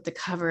about it with the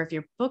cover of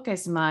your book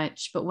as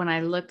much, but when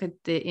I look at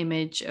the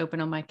image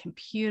open on my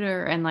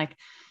computer and like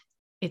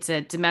it's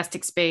a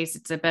domestic space,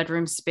 it's a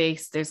bedroom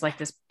space, there's like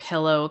this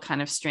pillow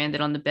kind of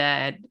stranded on the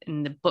bed,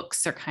 and the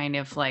books are kind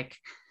of like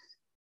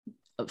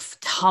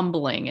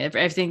tumbling.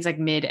 Everything's like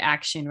mid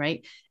action,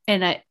 right?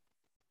 And I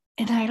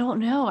don't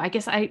know. I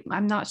guess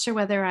I'm not sure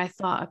whether I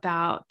thought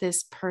about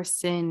this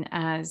person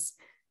as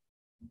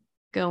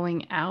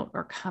going out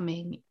or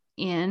coming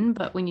in,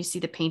 but when you see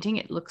the painting,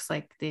 it looks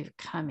like they're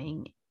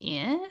coming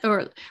in,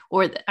 or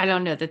I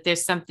don't know, that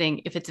there's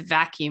something, if it's a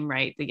vacuum,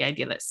 right? The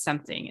idea that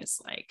something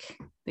is like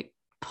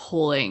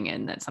pulling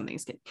and that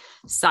something's getting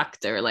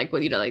sucked, or like,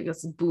 well, like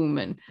this boom,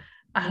 and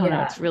I don't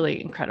know, it's really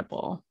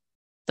incredible.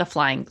 The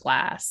flying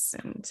glass,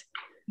 and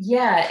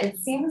it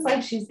seems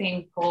like she's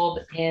being pulled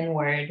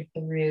inward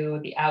through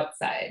the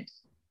outside,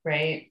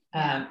 right?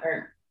 And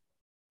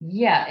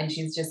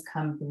she's just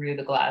come through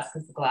the glass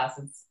because the glass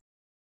is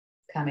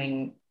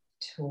coming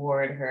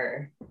toward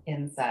her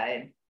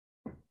inside.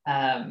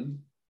 And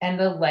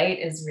the light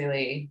is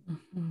really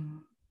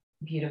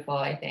beautiful,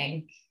 I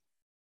think.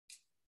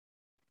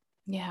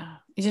 Yeah,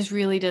 it just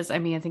really does. I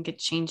mean, I think it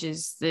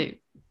changes the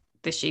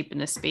shape and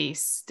the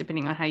space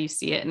depending on how you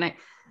see it. And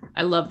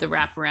I love the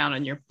wraparound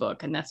on your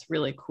book, and that's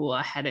really cool.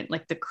 I hadn't,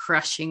 like, the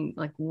crushing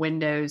like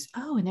windows.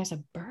 Oh, and there's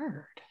a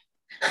bird.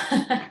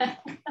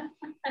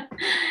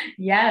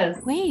 Yes.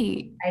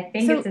 Wait. I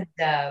think it's a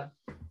dove.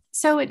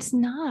 So it's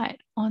not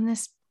on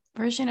this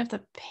version of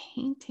the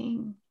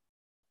painting.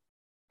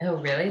 Oh,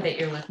 really? That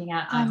you're looking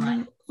at I'm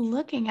online?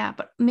 looking at,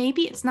 but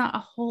maybe it's not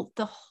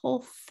the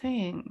whole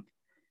thing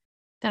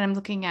that I'm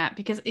looking at,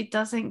 because it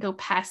doesn't go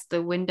past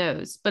the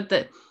windows. But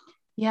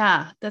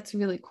that's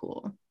really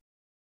cool.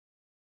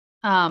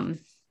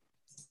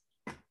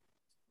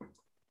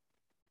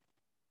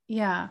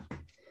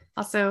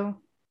 Also,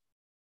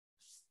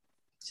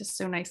 just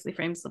so nicely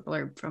frames the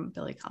blurb from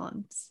Billy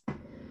Collins.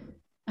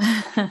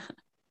 Oh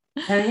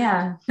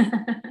yeah.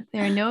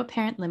 There are no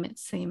apparent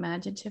limits to the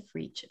imaginative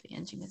reach of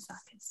Angie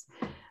Mazakis.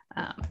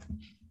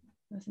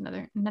 That's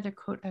another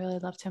quote I really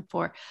loved him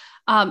for.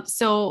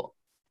 So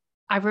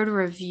I wrote a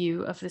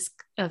review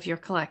of your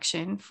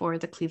collection for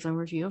the Cleveland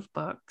Review of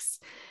Books.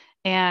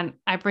 And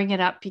I bring it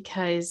up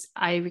because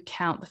I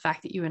recount the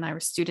fact that you and I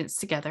were students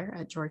together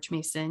at George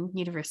Mason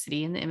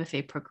University in the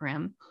MFA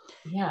program.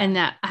 Yeah. And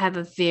that I have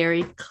a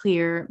very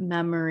clear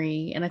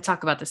memory, and I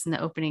talk about this in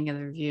the opening of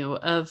the review,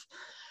 of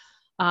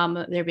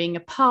there being a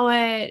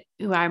poet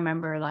who I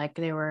remember, like,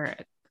 they were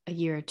a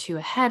year or two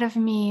ahead of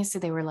me. So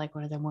they were like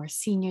one of the more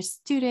senior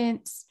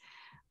students,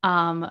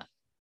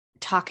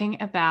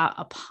 talking about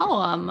a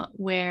poem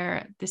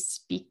where the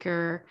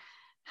speaker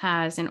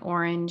has an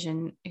orange,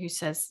 and who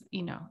says,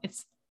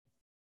 it's,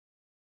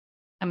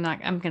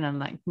 I'm gonna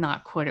like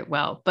not quote it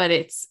well, but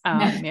it's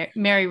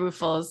Mary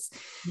Ruefle's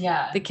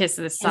The Kiss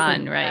of the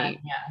Sun, right?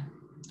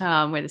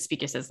 Where the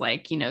speaker says,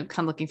 like,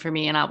 come looking for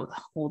me and I'll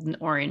hold an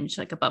orange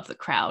like above the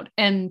crowd.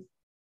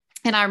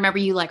 And I remember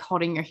you like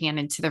holding your hand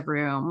into the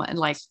room and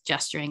like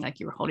gesturing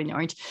like you were holding the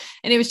orange.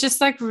 And it was just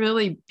like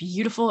really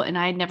beautiful. And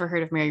I had never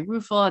heard of Mary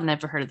Ruefle. I'd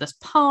never heard of this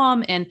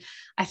poem. And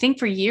I think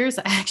for years,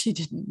 I actually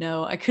didn't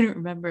know. I couldn't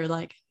remember,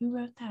 like, who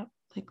wrote that?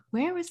 Like,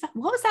 where was that?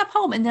 What was that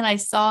poem? And then I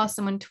saw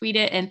someone tweet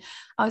it, and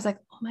I was like,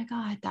 oh my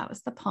God, that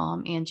was the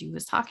poem Angie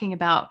was talking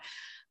about.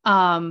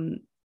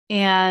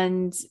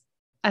 And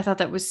I thought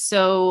that was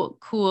so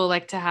cool,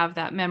 like, to have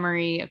that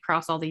memory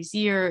across all these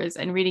years,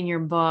 and reading your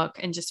book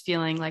and just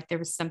feeling like there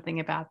was something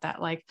about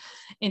that, like,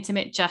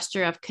 intimate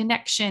gesture of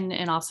connection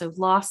and also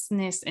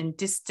lostness and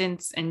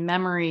distance and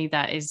memory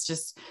that is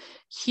just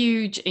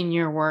huge in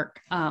your work.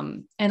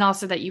 And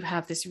also that you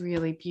have this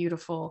really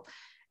beautiful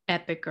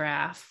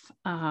epigraph.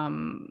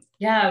 When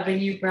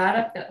you brought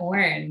up the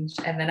orange,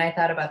 and then I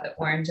thought about the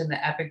orange and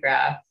the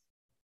epigraph,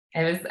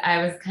 I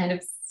was kind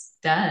of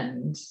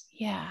stunned.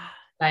 Yeah.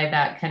 By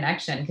that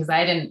connection, because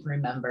I didn't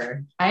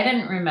remember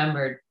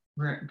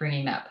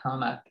bringing that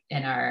poem up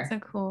in our. So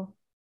cool.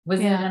 Was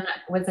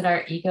it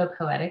our Eco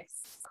Poetics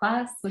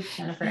class with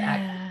Jennifer?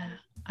 Yeah,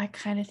 I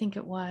kind of think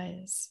it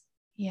was.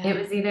 Yeah, it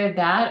was either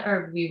that,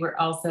 or we were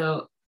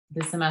also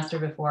the semester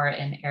before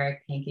in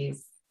Eric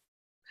Pankey's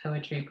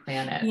Poetry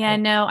Planet. Yeah,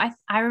 no,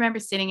 I remember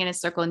sitting in a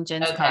circle in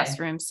Jen's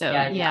classroom. So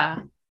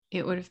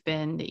it would have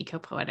been the Eco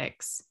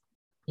Poetics.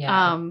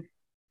 Yeah.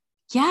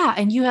 Yeah,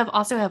 and you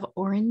also have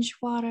orange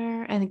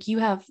water. I think you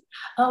have.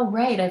 Oh,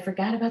 right. I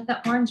forgot about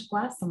the orange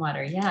blossom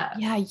water. Yeah.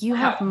 Yeah, you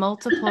have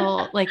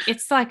multiple, like,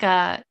 it's like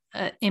a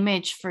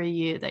image for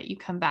you that you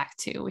come back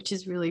to, which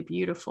is really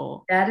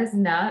beautiful. That is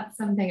not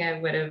something I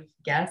would have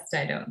guessed,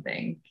 I don't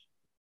think.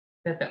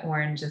 that the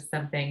orange is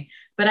something.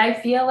 But I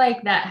feel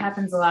like that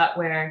happens a lot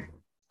where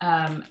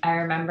I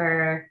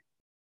remember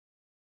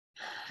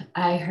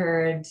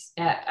I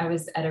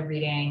was at a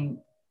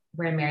reading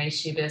where Mary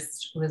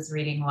Shibist was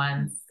reading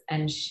once,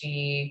 and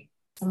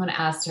someone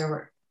asked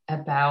her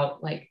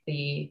about like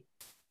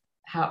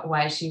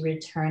why she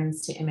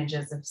returns to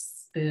images of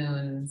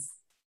spoons,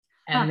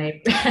 and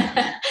they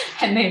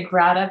and they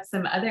brought up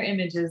some other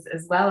images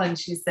as well, and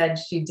she said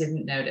she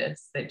didn't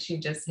notice, that she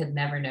just had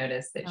never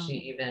noticed that she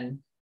even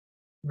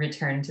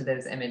returned to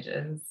those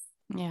images.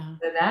 Yeah.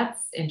 So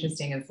that's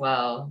interesting as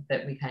well,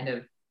 that we kind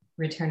of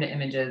return to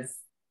images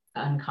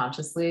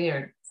unconsciously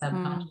or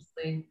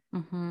subconsciously.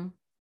 Mm-hmm.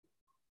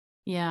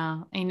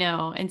 Yeah, I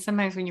know. And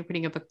sometimes when you're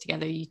putting a book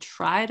together, you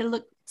try to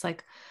look, it's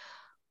like,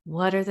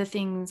 what are the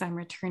things I'm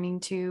returning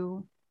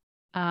to?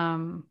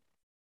 I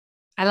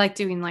like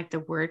doing like the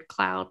word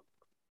cloud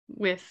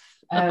with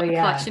a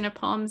collection of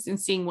poems and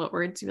seeing what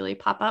words really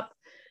pop up.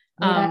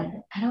 Have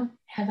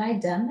I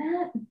done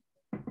that?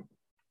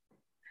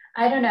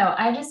 I don't know.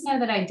 I just know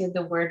that I did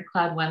the word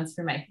cloud once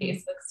for my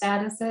Facebook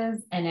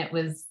statuses, and it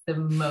was the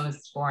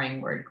most boring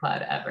word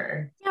cloud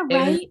ever. Yeah,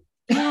 right.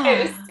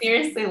 It was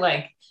seriously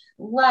like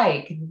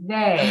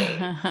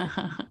they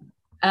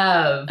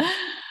of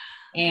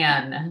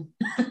Anne.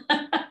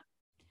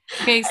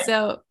 Okay,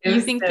 so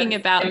you thinking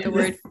about the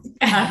word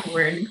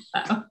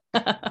cloud.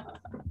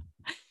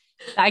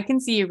 I can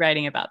see you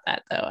writing about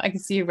that though. I can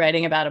see you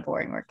writing about a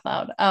boring word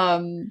cloud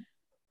and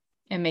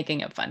making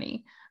it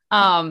funny.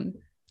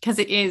 Because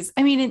it is,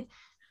 I mean,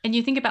 and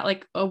you think about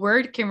like a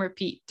word can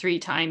repeat 3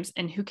 times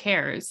and who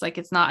cares? Like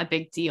it's not a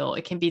big deal.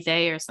 It can be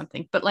they or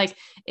something. But like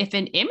if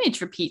an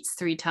image repeats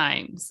 3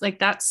 times, like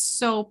that's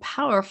so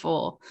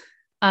powerful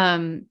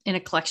in a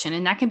collection.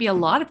 And that can be a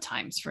lot of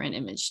times for an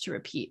image to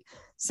repeat.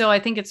 So I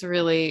think it's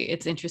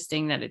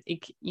interesting that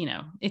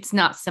it's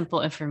not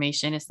simple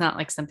information. It's not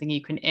like something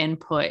you can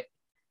input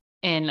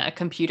and a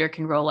computer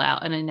can roll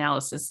out an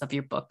analysis of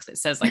your book that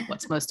says like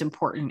what's most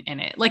important in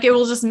it. Like it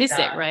will just miss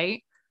it,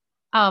 right?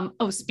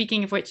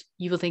 Speaking of which,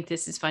 you will think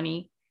this is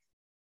funny.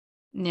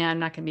 Yeah, I'm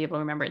not going to be able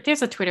to remember it.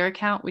 There's a Twitter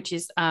account which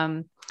is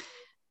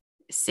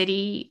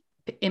city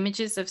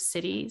images of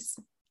cities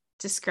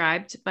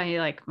described by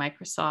like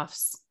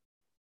Microsoft's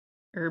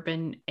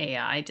urban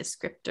AI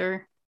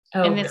descriptor.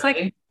 And it's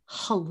like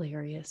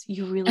hilarious.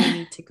 You really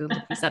need to go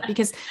look this up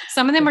because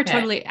some of them are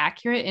totally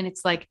accurate, and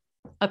it's like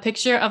a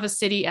picture of a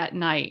city at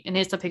night, and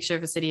it's a picture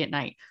of a city at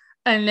night.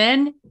 And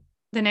then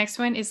the next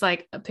one is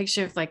like a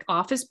picture of like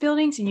office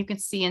buildings, and you can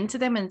see into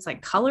them, and it's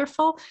like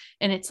colorful,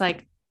 and it's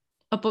like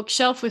a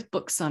bookshelf with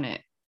books on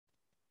it.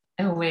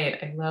 Oh wait,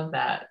 I love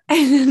that.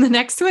 And then the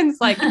next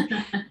one's like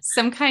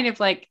some kind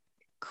of like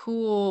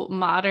cool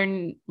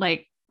modern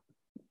like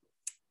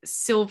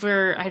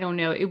silver, I don't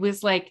know, it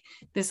was like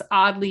this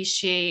oddly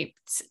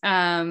shaped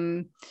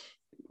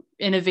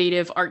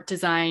innovative art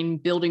design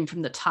building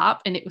from the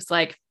top, and it was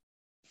like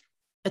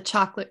a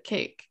chocolate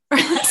cake.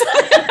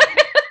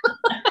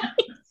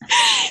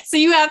 So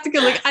you have to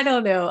go like, I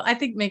don't know, I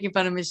think making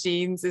fun of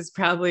machines is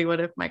probably one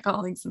of my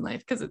callings in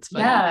life because it's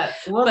funny. Yeah,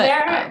 well, but,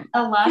 there are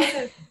a lot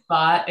of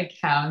bot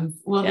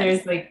accounts. Well,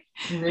 yes. There's like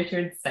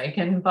Richard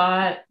Sykin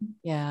bot.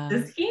 Yeah,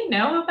 does he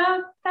know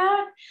about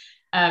that?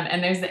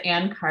 And there's the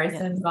Anne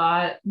Carson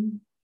bot.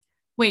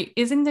 Wait,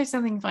 isn't there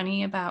something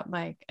funny about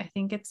like, I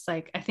think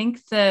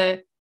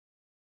the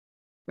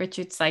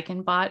Richard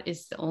Sykin bot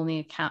is the only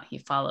account he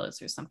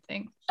follows or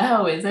something.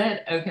 Oh, is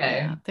it? Okay.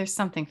 Yeah, there's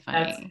something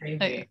funny. That's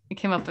crazy. It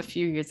came up a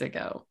few years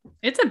ago.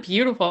 It's a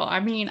beautiful, I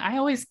mean, I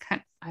always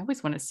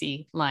want to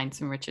see lines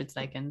from Richard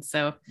Sykin.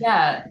 So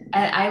yeah,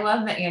 I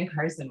love the Anne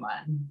Carson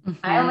one.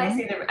 Mm-hmm. I only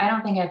see I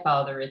don't think I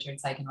follow the Richard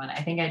Sykin one.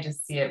 I think I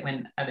just see it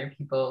when other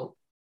people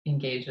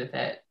engage with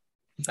it.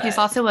 But there's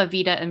also a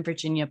Vita and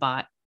Virginia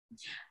bot.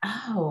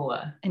 Oh.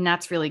 And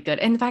that's really good.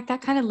 And in fact,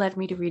 that kind of led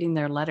me to reading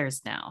their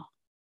letters now,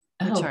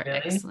 which are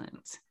really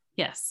excellent.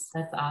 Yes.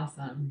 That's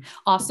awesome.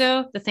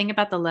 Also, the thing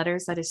about the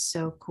letters that is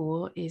so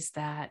cool is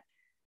that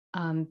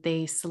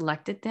they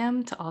selected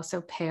them to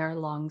also pair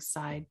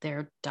alongside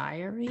their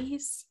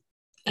diaries.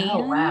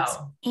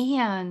 Wow.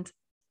 And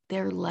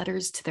their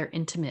letters to their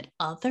intimate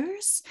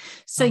others.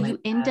 So you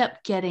end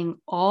up getting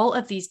all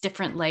of these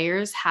different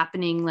layers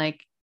happening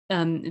like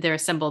they're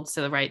assembled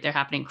so they're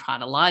happening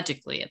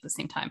chronologically at the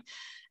same time.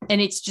 And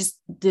it's just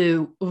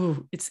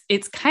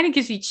it's kind of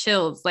gives you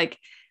chills, like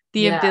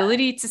the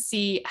ability to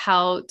see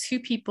how 2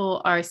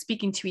 people are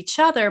speaking to each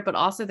other, but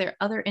also their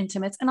other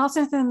intimates and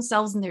also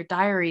themselves in their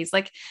diaries.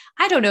 Like,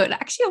 I don't know, it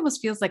actually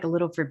almost feels like a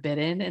little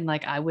forbidden, and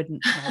like I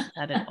wouldn't like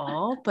that at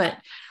all, but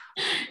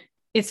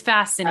it's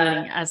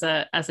fascinating as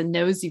a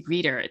nosy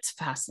reader. It's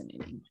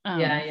fascinating.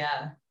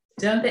 Yeah.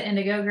 Don't the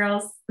Indigo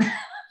Girls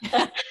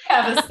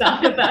have a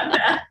song about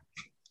that?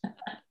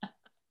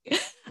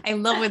 I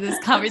love where this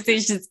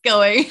conversation is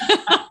going.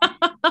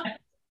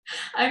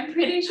 I'm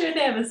pretty sure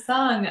they have a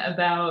song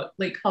about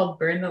like called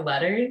Burn the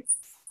Letters,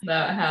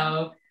 about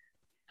how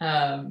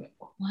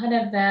one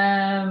of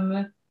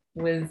them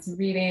was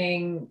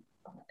reading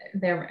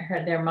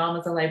their mom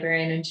was a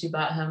librarian and she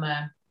bought him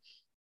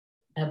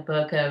a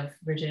book of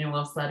Virginia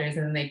Woolf's letters,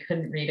 and they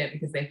couldn't read it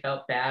because they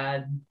felt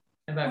bad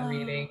about Whoa.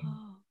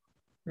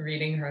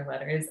 reading her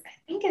letters. I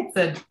think it's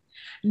a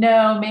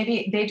no,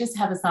 maybe they just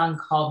have a song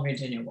called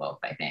Virginia Woolf,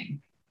 I think.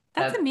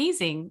 That's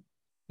amazing.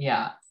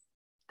 Yeah.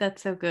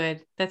 That's so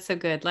good. That's so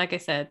good. Like I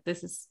said,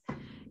 this is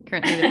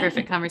currently the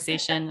perfect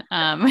conversation.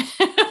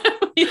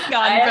 We've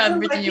gone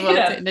from Virginia Woolf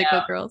to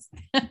Indigo Girls.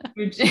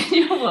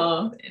 Virginia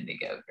Woolf,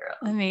 Indigo Girls.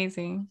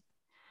 Amazing.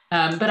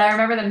 But I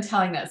remember them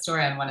telling that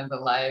story on one of the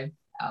live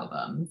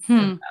albums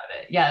about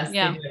it. Yes,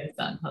 yeah. They do a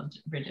song called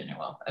Virginia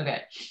Woolf.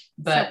 Okay,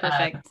 but, so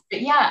perfect.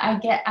 But yeah,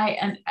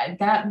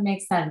 that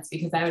makes sense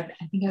because I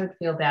think I would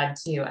feel bad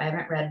too. I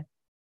haven't read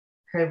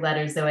her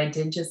letters, though. I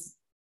did just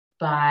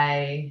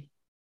buy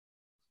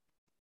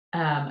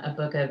a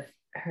book of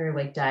her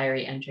like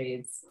diary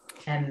entries,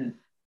 and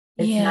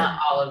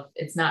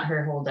it's not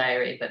her whole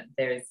diary, but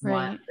there's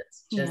one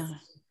that's just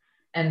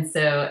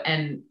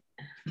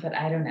but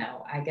I don't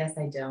know. I guess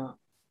I'm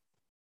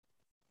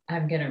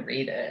gonna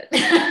read it.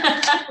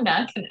 I'm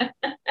not gonna.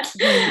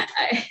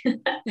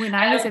 When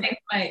I was think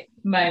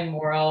my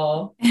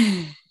moral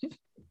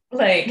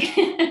like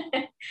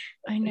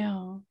I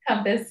know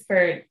compass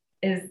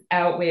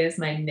outweighs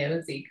my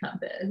nosy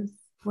compass.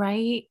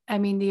 Right. I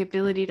mean, the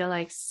ability to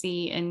like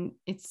see, and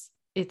it's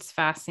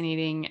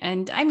fascinating.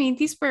 And I mean,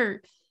 these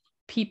were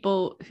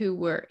people who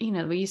were,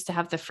 we used to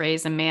have the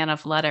phrase a man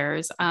of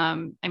letters.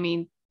 I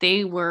mean,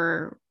 they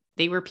were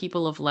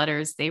people of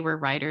letters. They were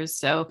writers.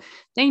 So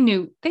they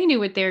knew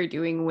what they were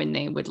doing when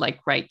they would like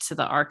write to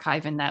the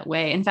archive in that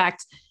way. In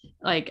fact,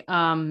 like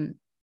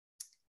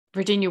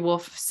Virginia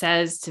Woolf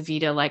says to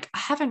Vida, like, I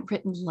haven't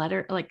written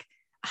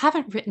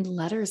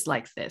letters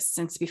like this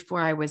since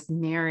before I was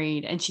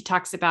married. And she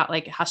talks about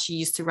like how she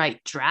used to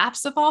write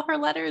drafts of all her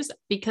letters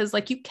because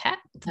like you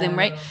kept them,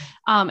 right?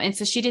 And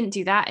so she didn't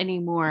do that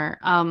anymore.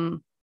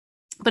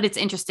 But it's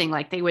interesting,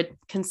 like they would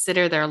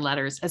consider their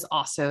letters as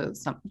also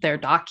their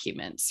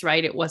documents,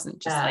 right? It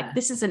wasn't just like,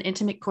 this is an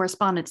intimate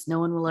correspondence no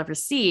one will ever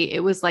see.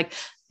 It was like,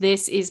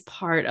 this is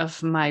part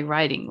of my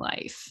writing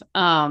life.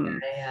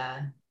 And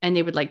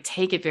they would like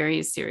take it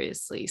very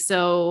seriously.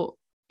 So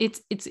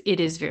it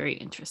is very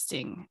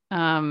interesting.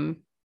 I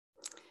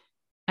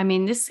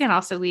mean, this can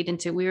also lead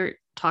into, we were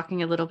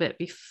talking a little bit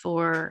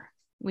before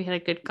we had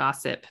a good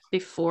gossip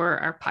before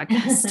our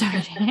podcast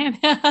started.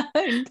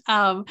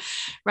 And,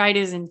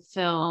 writers in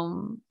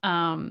film.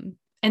 And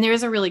there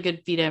is a really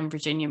good Vida and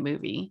Virginia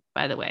movie,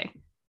 by the way.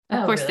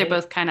 Of course, really? They're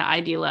both kind of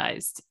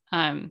idealized.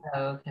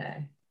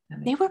 Okay.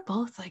 They were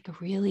both like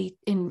really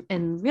in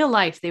real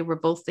life. They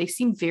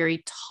seemed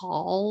very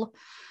tall,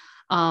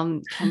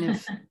 kind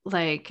of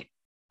like,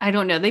 I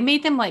don't know. They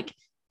made them like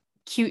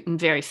cute and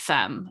very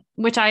femme,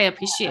 which I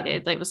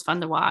appreciated. Like, it was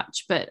fun to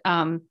watch, but,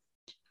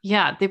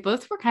 yeah, they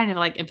both were kind of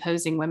like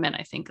imposing women,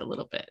 I think, a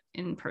little bit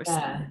in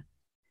person.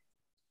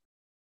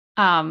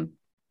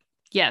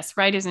 Yes,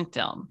 writers in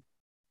film.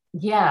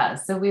 Yeah.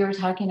 So we were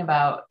talking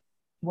about,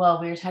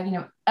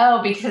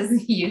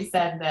 because you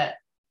said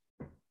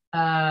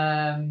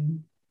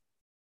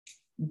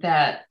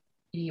that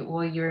you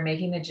were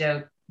making the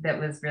joke that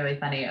was really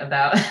funny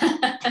about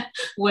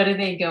what are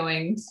they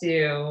going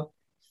to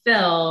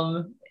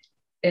film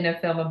in a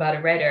film about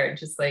a writer,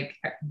 just like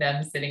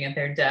them sitting at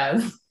their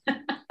desk.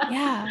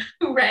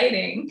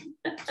 Writing.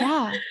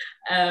 And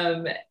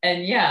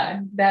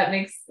that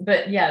makes, so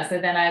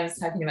then I was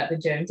talking about the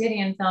Joan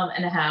Didion film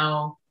and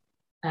how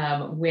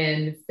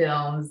when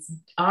films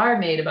are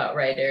made about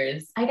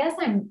writers, I guess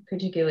I'm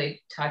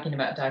particularly talking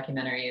about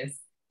documentaries.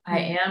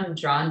 I am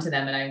drawn to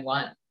them and I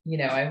want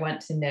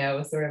to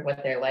know sort of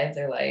what their lives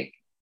are like.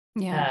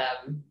 But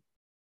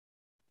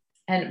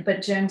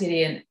Joan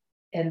Didion,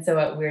 and so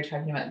what we were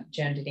talking about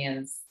Joan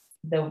Didion's,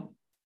 the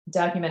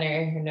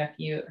documentary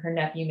her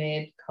nephew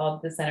made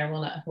called The Center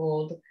Will Not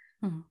Hold.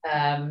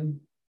 And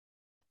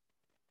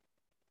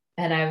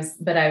I was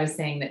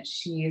saying that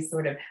she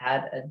sort of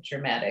had a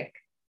dramatic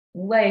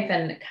life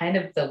and kind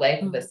of the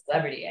life of a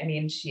celebrity. I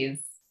mean,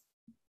 she's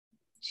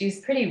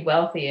pretty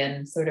wealthy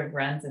and sort of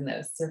runs in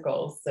those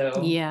circles. So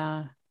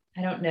I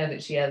don't know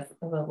that she has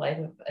the life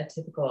of a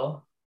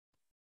typical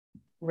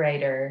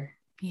writer.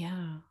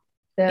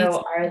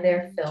 So are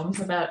there films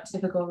about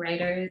typical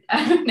writers?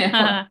 I don't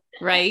know.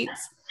 Right.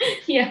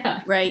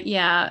 Right.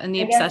 Yeah. And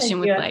the obsession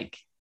with like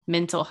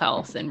mental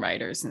health and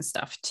writers and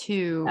stuff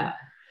too.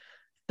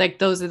 Like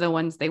those are the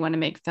ones they want to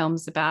make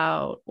films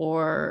about,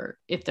 or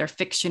if they're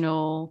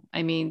fictional.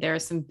 I mean, there are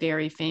some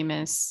very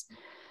famous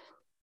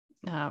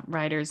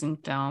writers in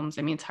films.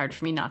 I mean, it's hard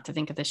for me not to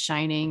think of The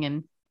Shining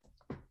and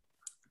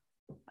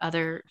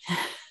other.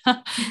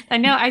 I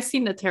know I've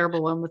seen the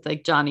terrible one with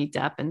like Johnny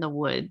Depp in The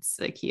Woods.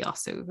 Like he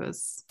also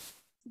goes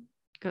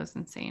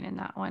insane in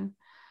that one.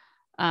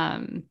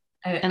 I've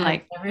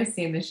never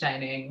seen The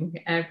Shining,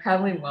 and I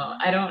probably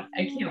won't. I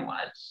can't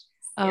watch.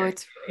 Oh,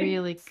 it's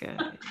really good.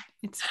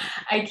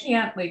 I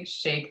can't like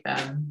shake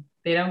them.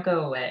 They don't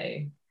go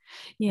away.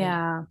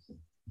 Yeah.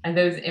 And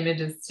those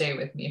images stay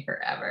with me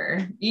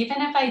forever.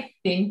 Even if I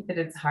think that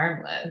it's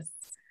harmless,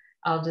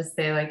 I'll just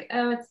say like,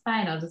 oh, it's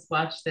fine. I'll just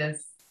watch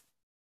this.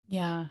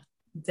 Yeah.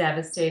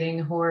 devastating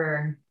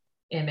horror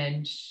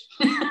image.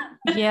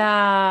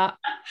 Yeah,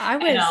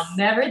 And I'll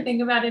never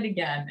think about it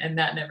again. And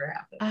that never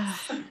uh,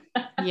 happens.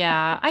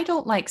 yeah, I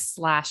don't like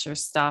slasher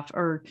stuff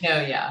or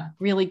No, yeah.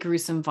 really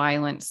gruesome,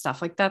 violent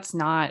stuff. Like that's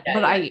not, Yeah,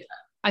 but yeah,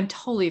 I'm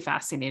totally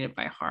fascinated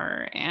by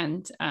horror.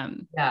 And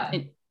yeah.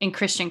 and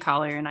Christian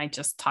Collier and I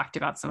just talked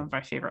about some of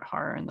our favorite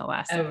horror in the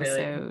last Oh, really?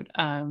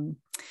 episode.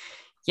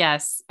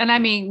 Yes. And I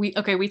mean,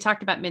 we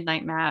talked about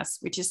Midnight Mass,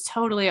 which is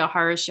totally a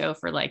horror show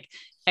for like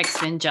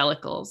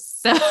ex-evangelicals.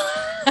 So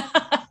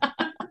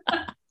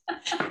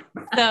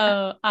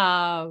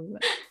so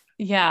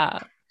yeah,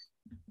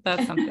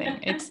 that's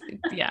something.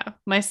 Yeah,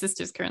 my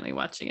sister's currently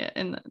watching it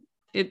and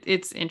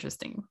it's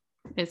interesting.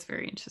 It's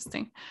very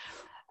interesting.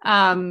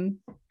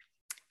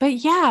 But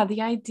yeah,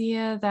 the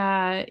idea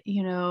that,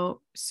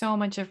 so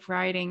much of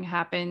writing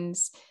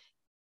happens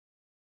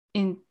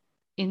in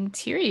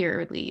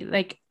interiorly,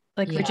 like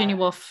Yeah. Virginia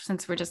Woolf,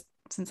 since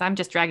I'm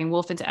just dragging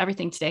Woolf into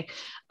everything today.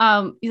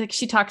 Like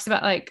she talks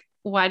about like,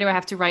 why do I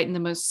have to write in the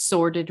most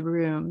sordid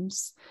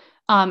rooms?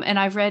 And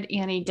I've read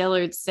Annie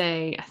Dillard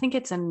say, I think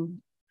it's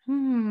in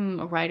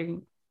a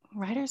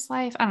writer's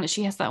life. I don't know.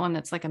 She has that one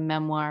that's like a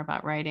memoir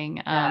about writing.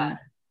 Yeah.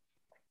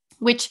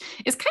 Which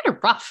is kind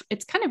of rough.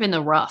 It's kind of in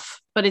the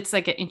rough, but it's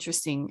like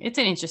it's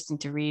an interesting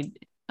to read.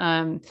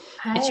 And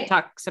she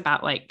talks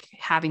about like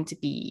having to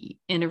be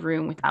in a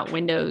room without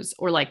windows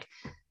or like,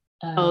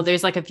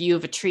 there's like a view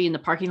of a tree in the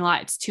parking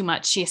lot. It's too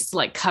much. She has to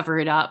like cover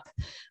it up.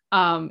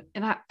 And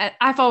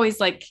I've always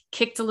like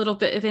kicked a little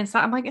bit of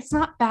inside. I'm like, it's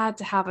not bad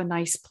to have a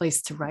nice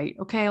place to write.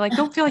 Okay. Like,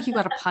 don't feel like you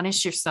got to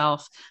punish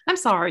yourself. I'm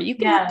sorry. You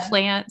can have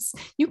plants.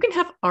 You can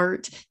have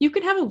art. You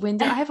can have a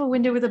window. I have a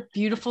window with a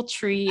beautiful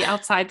tree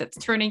outside that's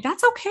turning.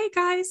 That's okay,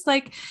 guys.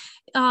 Like,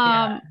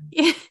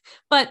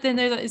 but then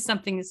there is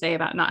something to say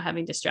about not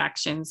having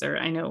distractions. Or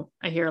I know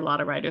I hear a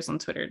lot of writers on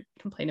Twitter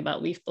complain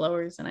about leaf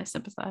blowers, and I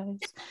sympathize.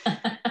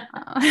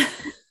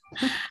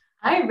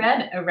 I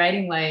read A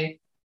Writing Life.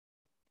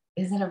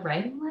 Is it A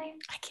Writing Life?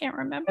 I can't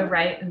remember. The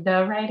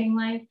Writing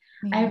Life.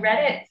 Yeah. I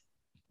read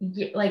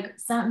it like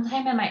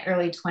sometime in my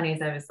early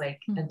 20s. I was like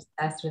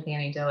obsessed with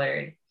Annie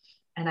Dillard,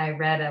 and I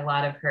read a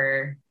lot of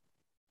her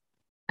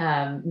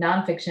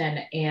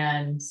nonfiction.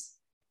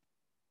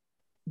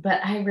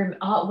 But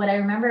what I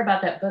remember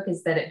about that book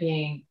is that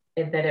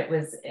it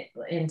was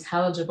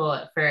intelligible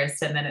at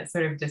first, and then it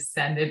sort of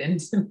descended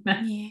into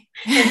madness.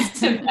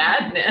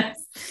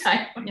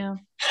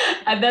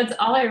 That's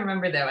all I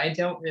remember, though. I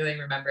don't really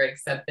remember,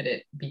 except that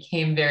it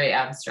became very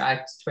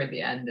abstract toward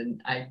the end,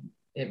 and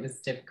it was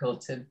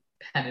difficult to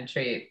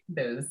penetrate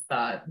those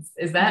thoughts.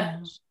 Is that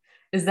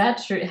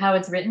true? How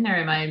it's written, or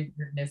am I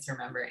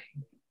misremembering?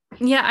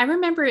 Yeah, I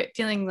remember it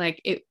feeling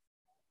like it.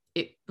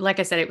 Like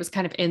I said, it was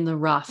kind of in the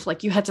rough.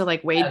 Like you had to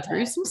like wade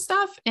through some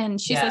stuff, and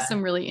she says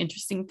some really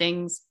interesting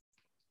things.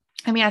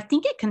 I mean, I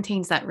think it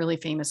contains that really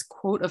famous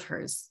quote of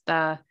hers,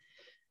 how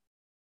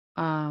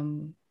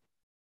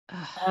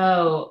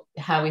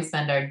we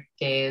spend our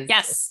days.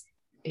 Yes.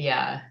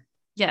 Yeah.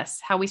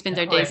 Yes. How we spend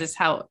our days is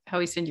how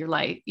we spend your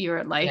life,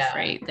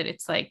 right? That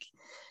it's like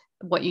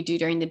what you do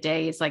during the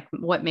day is like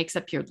what makes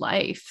up your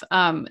life.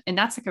 And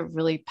that's like a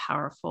really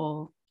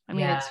powerful,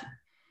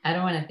 I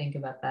don't want to think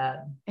about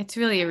that. It's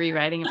really a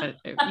rewriting of it.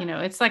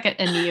 It's like a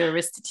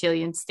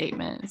neo-Aristotelian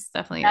statement. It's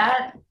definitely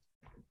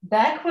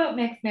that quote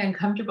makes me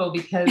uncomfortable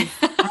because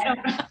I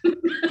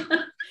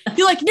don't.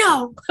 You're like,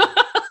 no,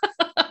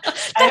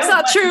 that's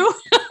not true.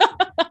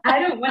 I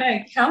don't want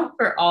to account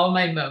for all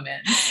my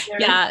moments.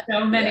 There are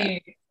so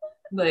many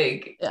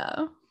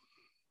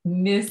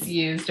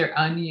misused or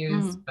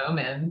unused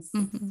moments.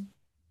 Mm-hmm.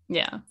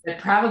 Yeah, that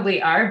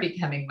probably are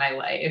becoming my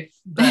life,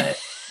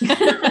 but.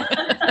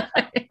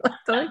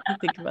 Don't you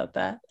think about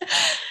that?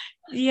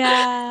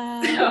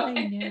 Yeah,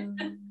 I know.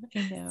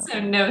 So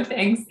no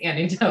thanks,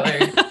 Annie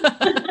Dillard.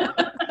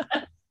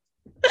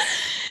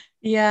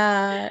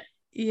 Yeah.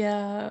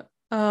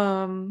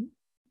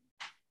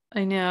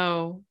 I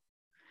know.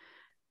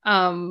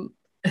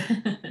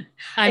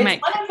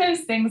 It's one of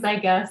those things, I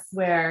guess,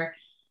 where,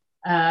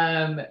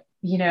 I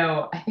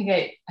think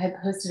I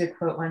posted a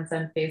quote once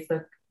on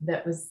Facebook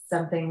that was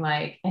something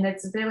like, and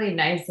it's really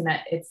nice, and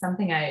it's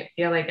something I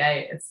feel like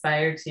I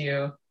aspire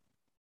to.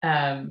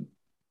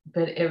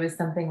 But it was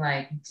something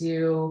like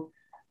it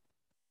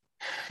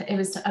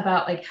was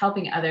about like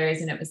helping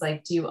others, and it was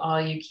like do all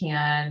you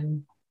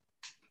can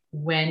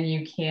when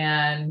you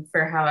can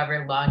for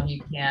however long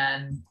you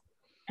can.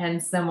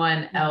 And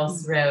someone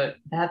else wrote,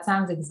 that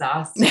sounds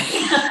exhausting.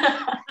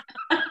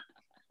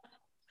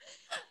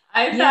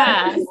 I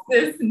thought it was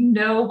this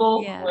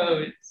noble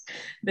quote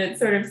that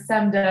sort of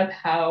summed up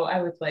how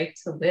I would like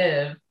to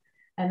live.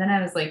 And then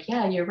I was like,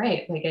 yeah, you're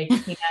right. Like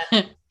you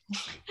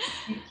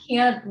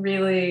can't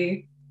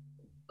really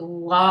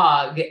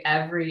log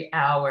every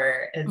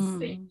hour as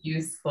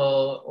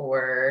useful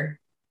or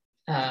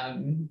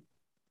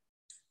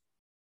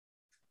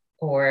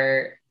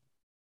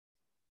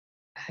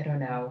I don't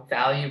know,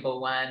 valuable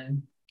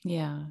one.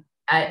 Yeah.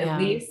 At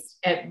least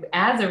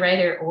as a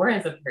writer or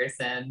as a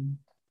person,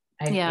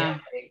 I feel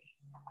like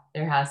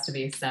there has to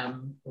be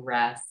some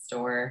rest,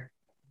 or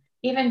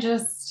even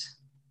just,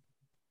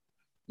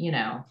 you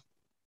know,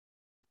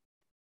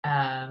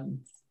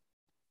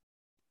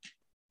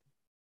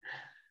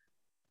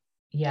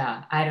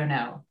 yeah, I don't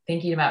know,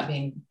 thinking about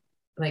being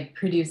like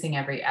producing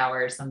every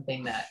hour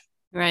something that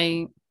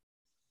Right.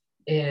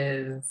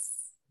 is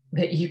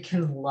that you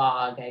can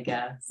log, I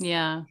guess.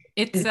 Yeah.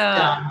 It's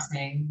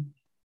daunting.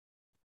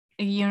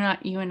 You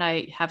and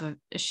I have a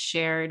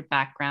shared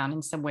background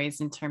in some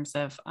ways in terms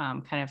of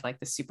kind of like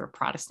the super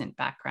Protestant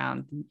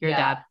background. Your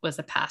dad was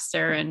a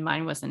pastor and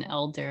mine was an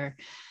elder.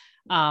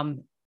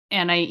 And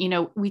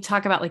we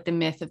talk about like the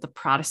myth of the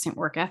Protestant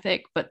work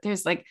ethic, but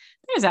there's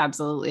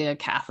absolutely a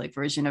Catholic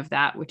version of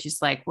that, which is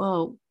like,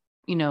 well,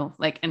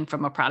 like, and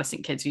from a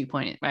Protestant kid's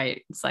viewpoint,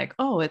 right? It's like,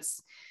 oh,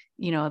 it's,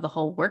 the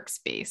whole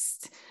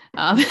works-based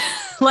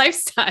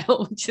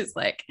lifestyle, which is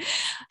like,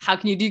 how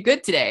can you do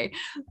good today?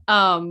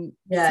 So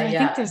I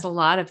think there's a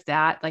lot of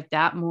that, like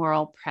that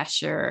moral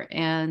pressure.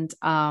 And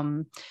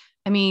I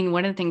mean,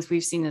 one of the things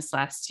we've seen this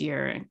last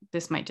year,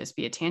 this might just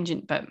be a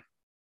tangent, but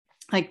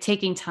like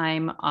taking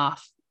time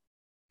off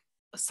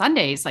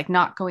Sundays, like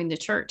not going to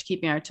church,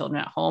 keeping our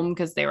children at home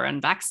because they were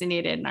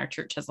unvaccinated, and our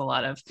church has a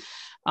lot of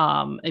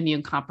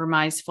immune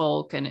compromised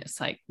folk, and it's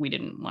like we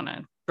didn't want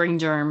to bring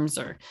germs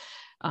or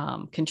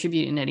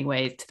contribute in any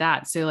way to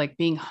that. So like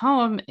being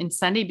home, and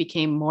Sunday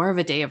became more of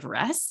a day of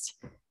rest,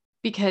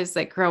 because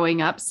like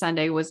growing up,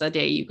 Sunday was a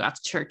day you got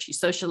to church, you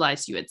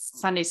socialized, you had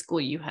Sunday school,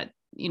 you had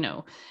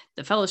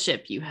the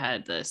fellowship, you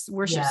had this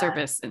worship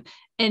service,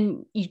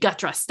 and you got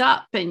dressed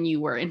up and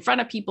you were in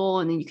front of people,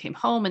 and then you came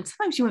home, and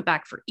sometimes you went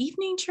back for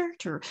evening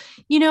church, or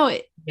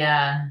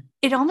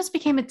it almost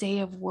became a day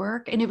of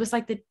work. And it was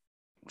like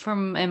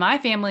in my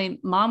family,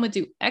 mom would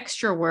do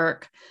extra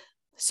work,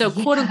 so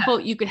quote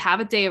unquote, you could have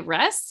a day of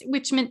rest,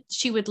 which meant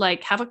she would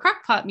like have a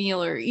crock pot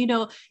meal, or it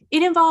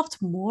involved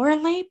more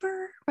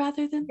labor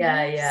rather than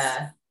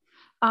less.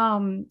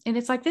 And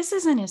it's like, this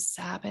isn't a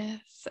Sabbath.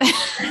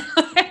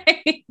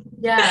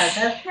 Yeah,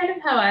 that's kind of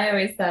how I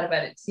always thought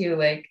about it too.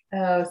 Like,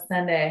 oh,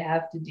 Sunday I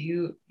have to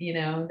do,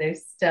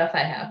 there's stuff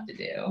I have to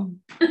do.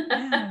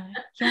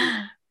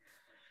 Yeah.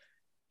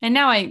 And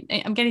now I'm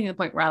getting to the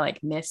point where I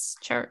like miss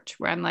church,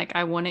 where I'm like,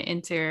 I want to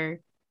enter,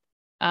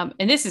 and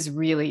this is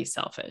really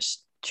selfish,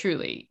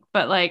 truly,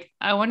 but like,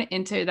 I want to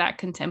enter that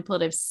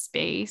contemplative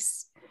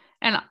space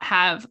and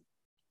have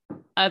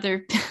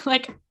other,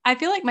 like, I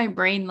feel like my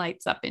brain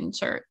lights up in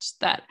church,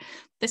 that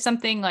there's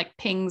something like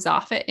pings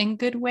off it in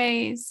good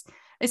ways,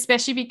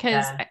 especially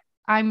because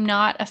I'm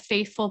not a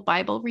faithful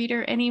Bible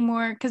reader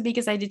anymore,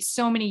 because I did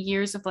so many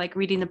years of like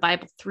reading the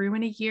Bible through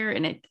in a year,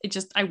 and it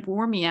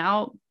wore me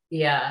out.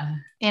 Yeah.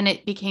 And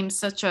it became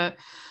such a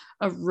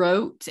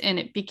rote, and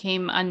it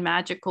became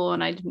unmagical,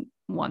 and I didn't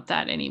want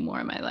that anymore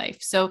in my life.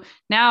 So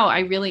now I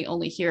really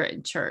only hear it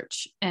in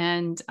church.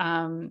 And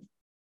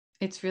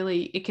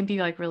it can be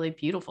like really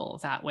beautiful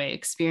that way,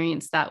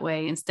 experienced that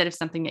way, instead of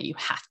something that you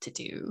have to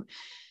do,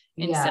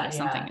 instead of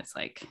something that's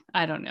like,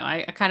 I don't know.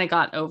 I kind of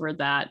got over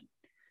that,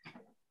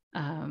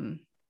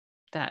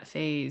 that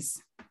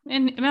phase,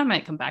 and I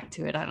might come back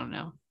to it. I don't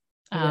know.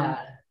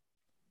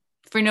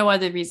 For no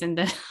other reason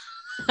than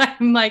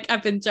I'm like,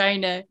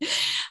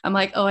 I'm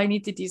like, oh, I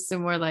need to do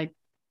some more like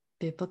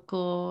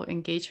biblical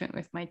engagement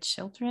with my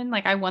children.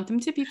 Like, I want them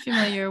to be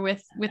familiar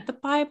with the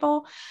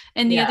Bible.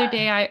 And the other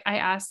day I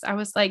asked, I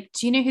was like,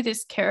 do you know who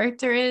this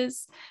character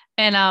is?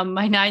 And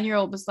my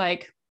 9-year-old was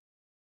like,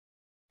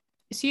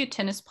 is he a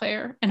tennis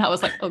player? And I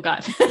was like, oh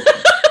God.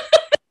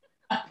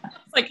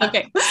 Like,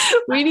 okay,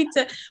 we need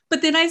to.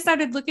 But then I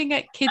started looking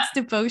at kids'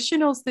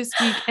 devotionals this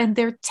week, and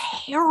they're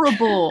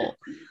terrible.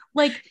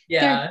 Like,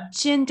 they're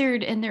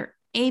gendered and they're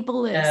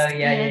ableist.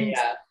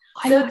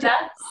 So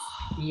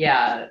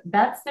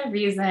that's the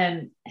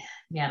reason,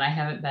 man, I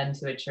haven't been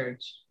to a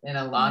church in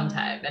a long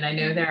time. And I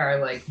know there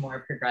are like more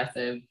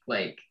progressive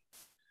like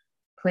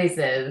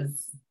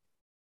places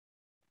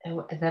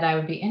that I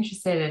would be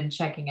interested in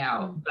checking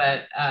out.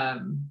 But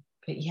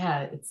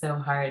yeah, it's so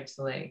hard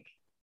to like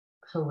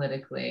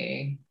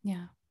politically.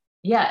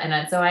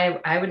 And so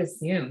I would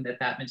assume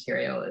that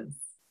material is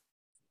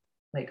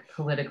like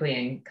politically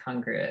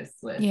incongruous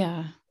with.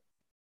 Yeah,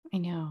 I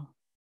know.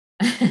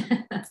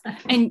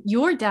 And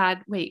your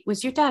dad,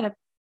 was your dad a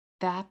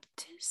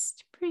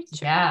Baptist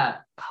preacher? Yeah.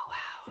 Oh,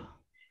 wow.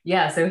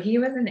 Yeah. So he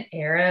was an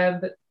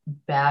Arab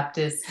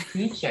Baptist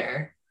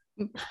preacher.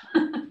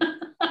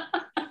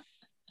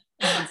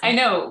 I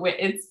know,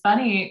 it's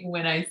funny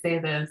when I say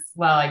this,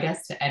 well, I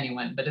guess to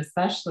anyone, but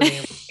especially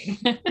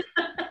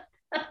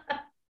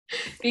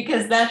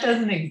because that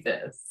doesn't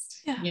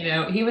exist.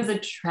 He was a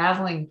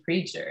traveling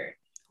preacher.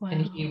 Wow.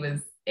 And he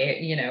was,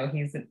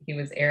 he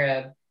was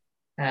Arab.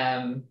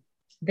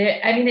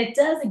 It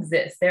does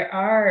exist. There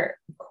are,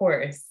 of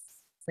course,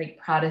 like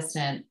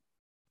Protestant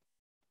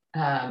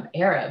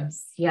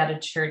Arabs. He had a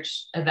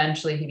church.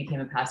 Eventually, he became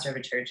a pastor of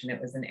a church, and it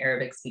was an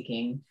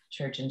Arabic-speaking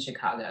church in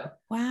Chicago.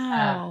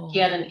 Wow. He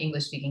had an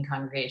English-speaking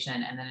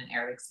congregation and then an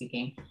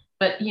Arabic-speaking.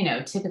 But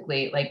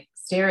typically, like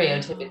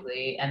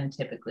stereotypically and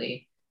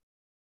typically,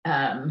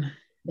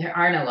 there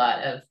aren't a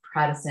lot of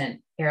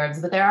Protestant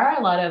Arabs, but there are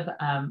a lot of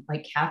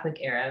like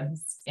Catholic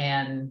Arabs.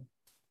 And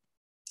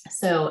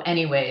so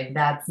anyway,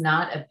 that's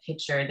not a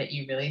picture that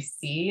you really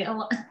see a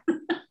lot.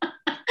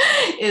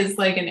 Is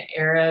like an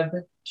Arab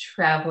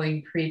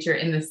traveling preacher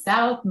in the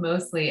South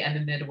mostly, and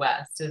the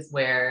Midwest is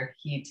where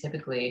he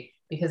typically,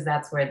 because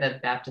that's where the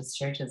Baptist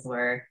churches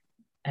were.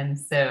 And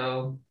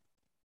so,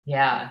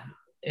 yeah,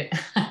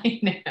 I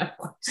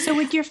know. So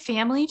would your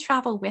family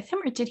travel with him,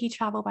 or did he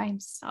travel by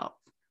himself?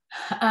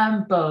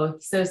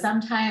 Both. So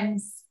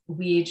sometimes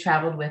we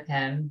traveled with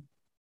him,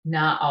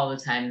 not all the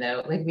time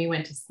though. Like we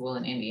went to school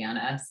in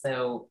Indiana.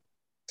 So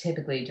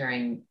typically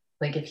during,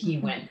 like if he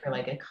went for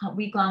like a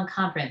week-long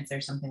conference or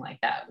something like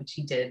that, which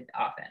he did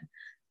often,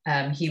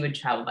 he would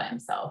travel by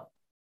himself.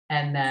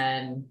 And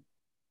then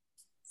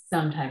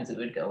sometimes we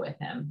would go with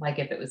him, like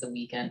if it was a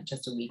weekend,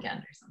 just a weekend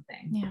or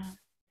something. Yeah.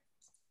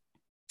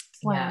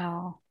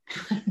 Wow.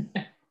 Yeah.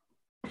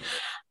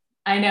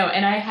 I know.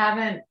 And I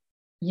haven't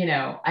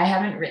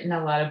written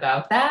a lot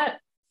about that.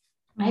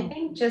 I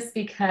think just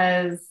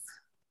because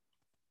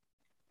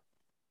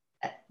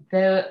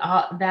a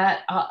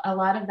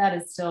lot of that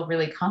is still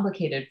really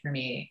complicated for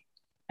me,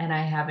 and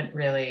I haven't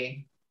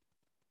really.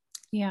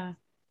 Yeah.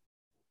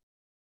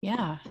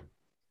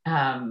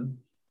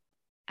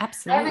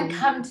 Absolutely. I haven't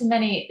come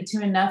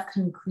to enough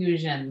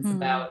conclusions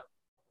about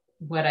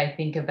what I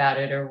think about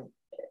it, or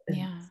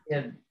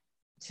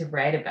to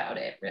write about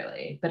it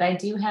really. But I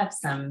do have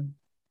some,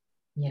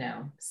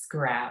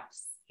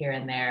 scraps here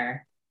and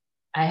there.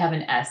 I have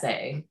an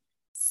essay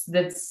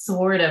that's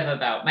sort of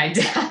about my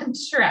dad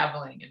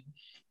traveling and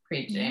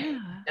preaching.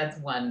 Yeah. That's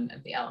one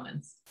of the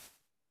elements,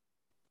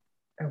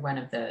 or one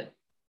of the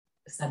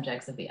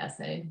subjects of the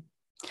essay.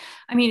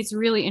 I mean, it's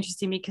really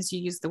interesting because you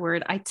used the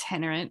word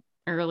itinerant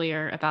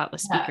earlier about the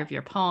speaker of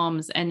your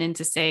poems, and then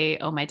to say,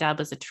 oh, my dad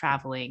was a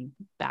traveling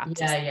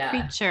Baptist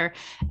preacher,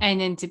 and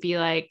then to be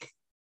like,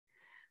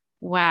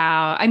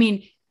 wow. I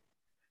mean,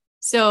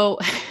 so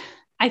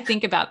I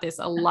think about this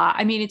a lot.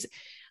 I mean, it's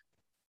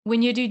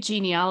when you do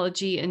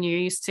genealogy and you're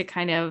used to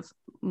kind of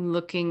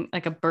looking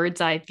like a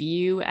bird's eye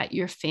view at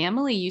your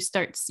family, you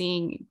start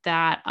seeing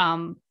that,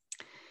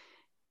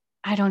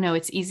 I don't know,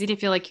 it's easy to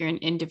feel like you're an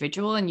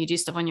individual and you do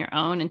stuff on your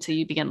own until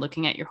you begin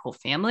looking at your whole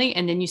family.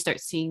 And then you start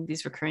seeing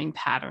these recurring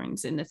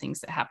patterns in the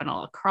things that happen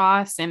all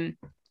across. And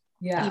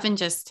even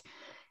just,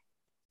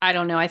 I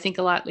don't know, I think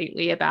a lot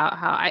lately about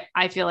how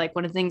I feel like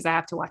one of the things I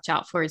have to watch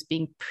out for is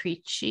being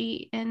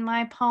preachy in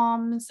my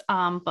poems.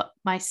 But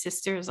my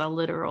sister is a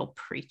literal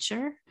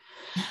preacher.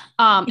 So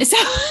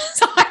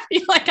I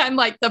feel like I'm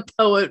like the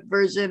poet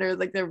version or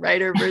like the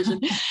writer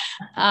version.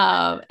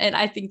 And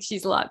I think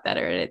she's a lot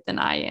better at it than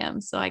I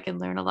am. So I can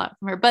learn a lot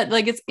from her. But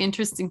like, it's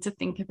interesting to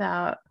think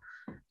about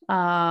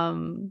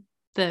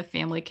the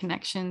family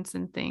connections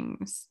and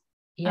things.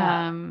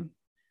 Yeah.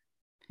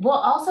 Well,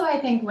 also,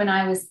 I think when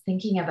I was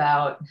thinking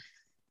about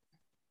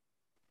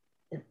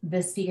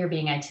the speaker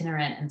being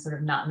itinerant and sort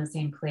of not in the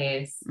same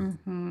place,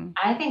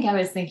 I think I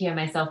was thinking of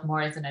myself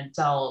more as an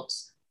adult,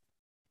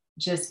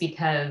 just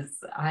because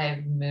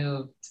I've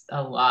moved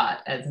a lot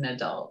as an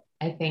adult.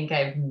 I think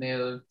I've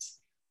moved,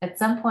 at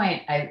some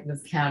point I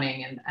was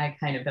counting and I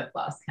kind of have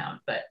lost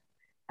count, but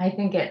I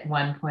think at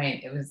one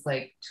point it was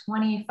like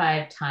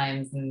 25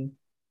 times in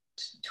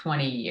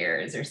 20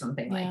 years or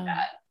something like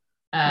that.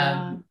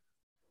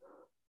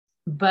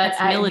 But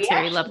that's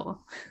military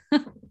level.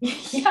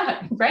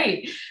 Yeah,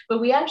 right.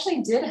 But we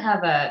actually did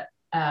have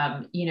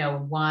I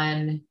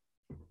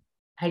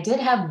did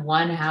have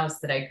one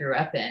house that I grew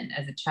up in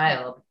as a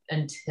child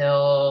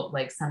until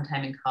like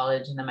sometime in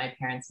college. And then my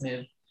parents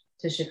moved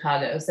to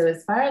Chicago. So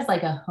as far as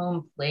like a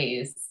home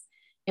place,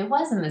 it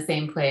wasn't the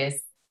same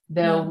place,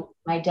 though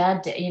my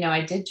dad did,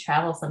 I did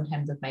travel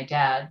sometimes with my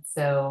dad.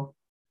 So,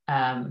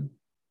 I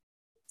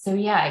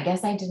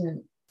guess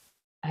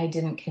I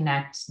didn't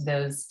connect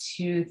those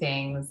two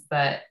things,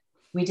 but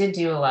we did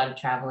do a lot of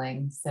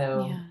traveling.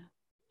 So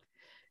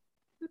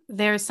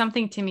there's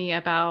something to me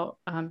about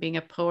being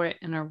a poet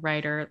and a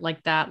writer,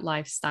 like that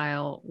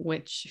lifestyle,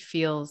 which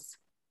feels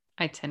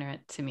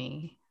itinerant to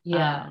me.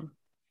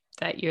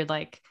 That you're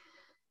like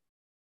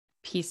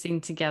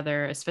piecing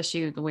together,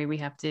 especially the way we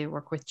have to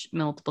work with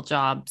multiple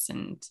jobs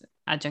and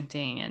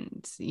adjuncting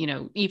and,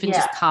 even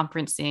just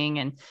conferencing.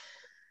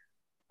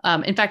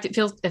 And in fact, it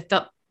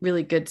felt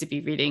really good to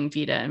be reading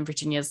Vida and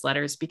Virginia's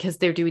letters, because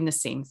they're doing the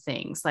same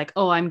things. Like,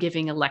 oh, I'm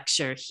giving a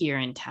lecture here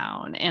in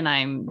town and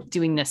I'm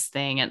doing this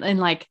thing. And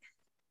like,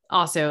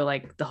 also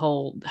like the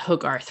whole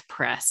Hogarth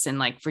press, and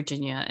like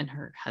Virginia and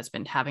her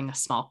husband having a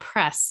small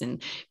press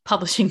and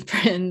publishing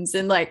friends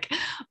and like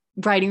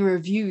writing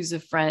reviews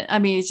of friends. I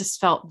mean, it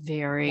just felt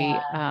very,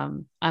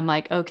 I'm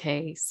like,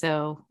 okay,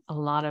 so a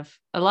lot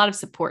of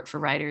support for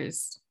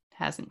writers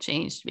hasn't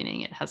changed,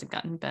 meaning it hasn't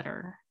gotten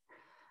better.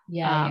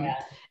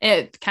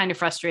 It's kind of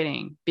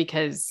frustrating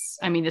because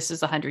I mean, this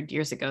is 100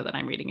 years ago that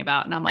I'm reading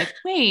about, and I'm like,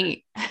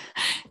 wait,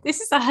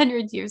 this is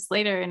 100 years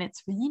later and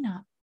it's really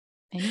not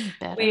any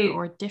better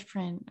or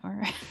different.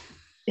 Or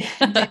did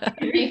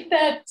you read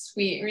that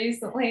tweet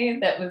recently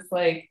that was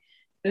like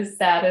the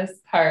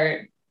saddest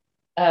part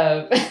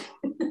of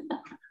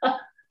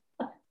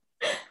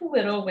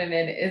Little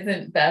Women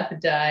isn't Beth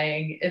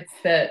dying. It's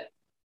that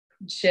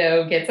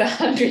Joe gets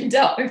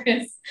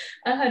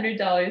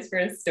 $100 for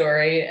a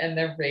story, and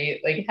the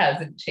rate like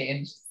hasn't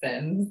changed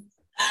since.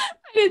 I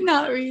did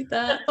not read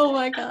that. Oh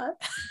my God.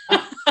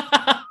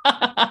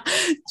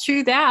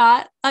 True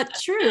that.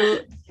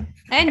 True.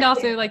 And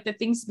also like the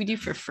things we do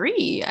for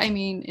free. I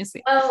mean, is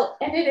it? Well,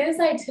 and it is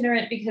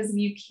itinerant because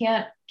you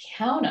can't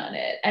count on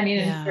it. I mean,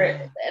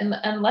 Yeah.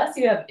 unless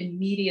you have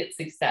immediate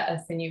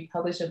success and you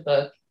publish a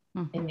book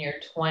Mhm. in your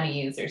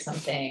 20s or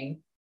something,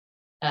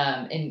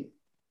 and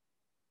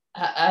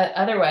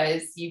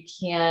otherwise you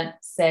can't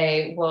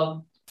say,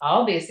 well,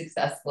 I'll be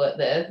successful at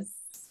this.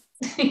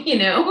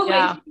 Yeah.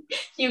 Like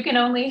you can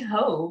only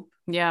hope,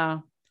 Yeah.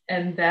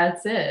 and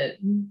that's it.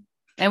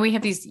 And we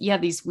have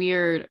these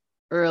weird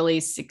early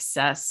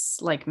success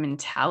like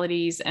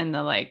mentalities and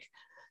the like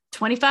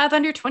 25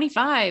 under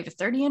 25,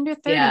 30 under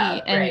 30.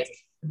 Yeah, And right.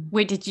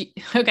 wait,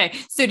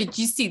 so did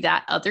you see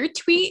that other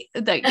tweet?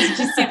 Like, did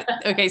you see,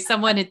 okay,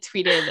 someone had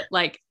tweeted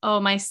like, oh,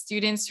 my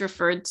students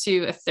referred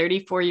to a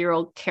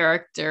 34-year-old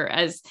character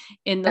as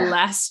in the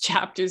last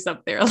chapters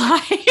of their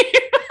life.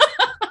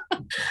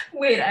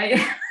 Wait,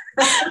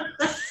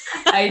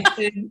 I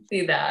didn't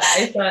see that.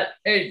 I thought,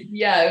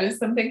 it was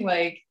something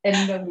like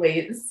in the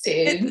late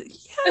stage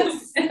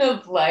Yes.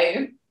 of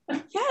life.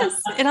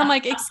 Yes. And I'm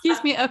like,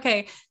 excuse me.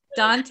 Okay.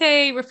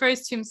 Dante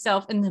refers to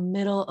himself in the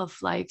middle of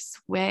life's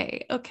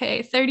way.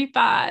 Okay.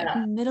 35,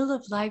 Yeah. middle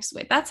of life's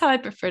way. That's how I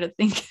prefer to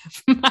think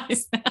of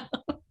myself.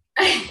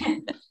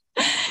 I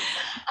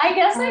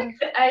guess I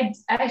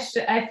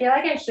feel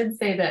like I should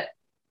say that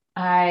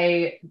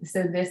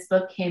so this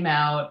book came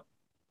out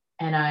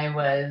and I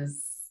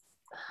was,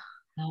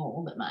 how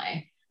old am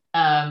I?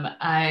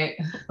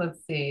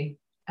 Let's see,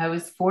 I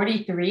was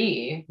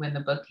 43 when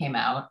the book came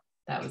out.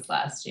 That was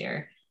last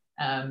year.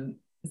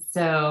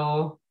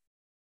 So,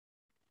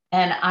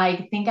 and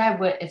I think I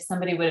would, if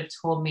somebody would have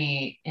told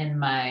me in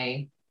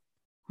my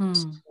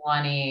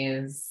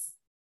 20s,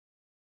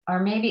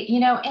 or maybe,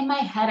 in my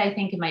head, I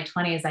think in my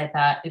 20s, I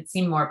thought it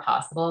seemed more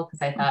possible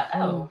because I thought,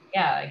 oh,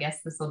 yeah, I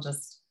guess this will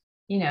just,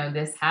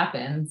 this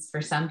happens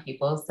for some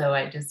people. So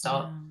I just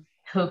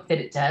hope that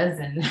it does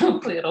and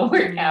hopefully it'll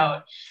work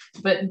out.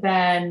 But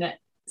then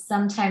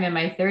sometime in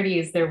my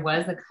 30s, there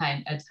was a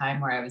time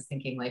where I was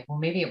thinking like, well,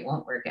 maybe it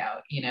won't work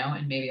out,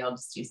 and maybe I'll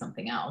just do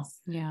something else.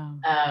 Yeah.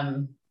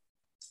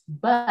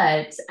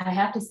 But I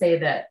have to say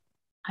that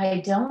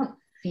I don't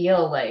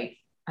feel like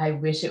I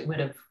wish it would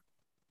have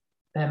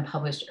been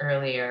published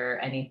earlier or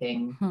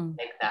anything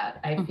like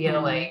that. I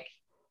feel like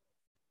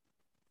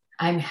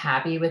I'm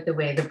happy with the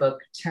way the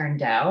book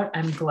turned out.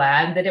 I'm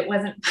glad that it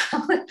wasn't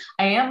published.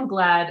 I am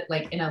glad,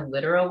 like in a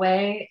literal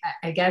way.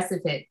 I guess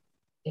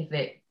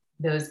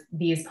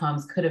these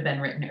poems could have been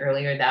written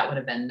earlier, that would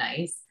have been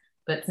nice.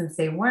 But since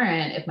they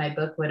weren't, if my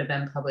book would have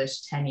been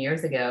published 10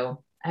 years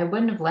ago, I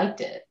wouldn't have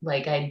liked it.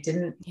 Like I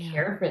didn't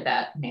care for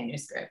that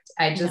manuscript.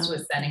 I just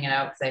was sending it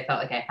out because I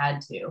felt like I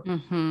had to.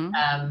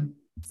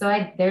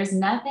 So there's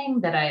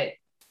nothing that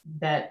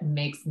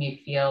makes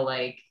me feel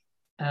like,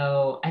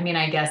 oh, I mean,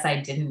 I guess I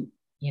didn't,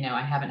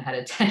 I haven't had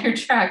a tenure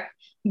track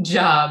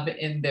job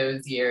in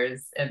those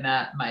years, and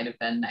that might have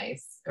been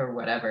nice or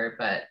whatever.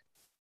 But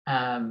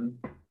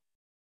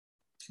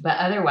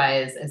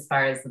otherwise, as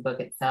far as the book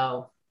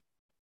itself,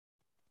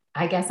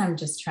 I guess I'm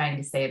just trying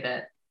to say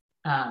that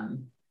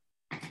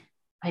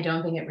I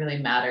don't think it really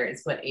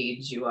matters what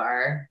age you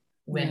are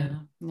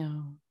when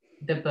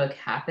the book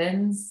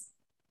happens,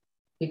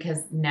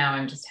 because now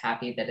I'm just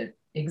happy that it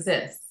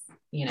exists.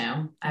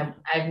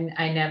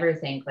 I never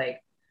think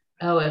like,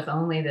 oh, if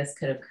only this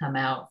could have come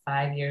out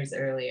 5 years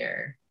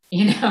earlier.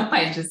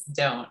 I just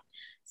don't.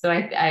 So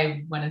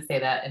I want to say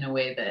that in a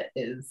way that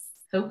is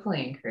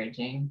hopefully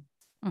encouraging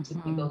to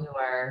people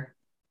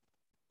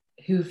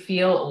who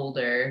feel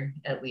older,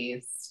 at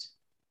least.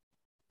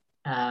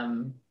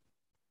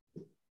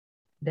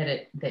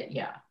 That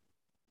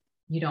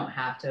you don't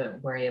have to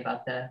worry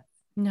about the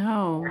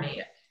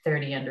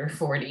 30 under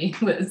 40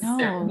 list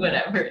or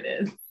whatever it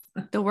is.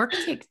 The work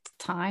takes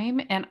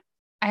time, and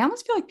I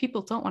almost feel like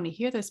people don't want to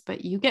hear this,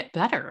 but you get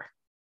better.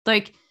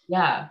 Like,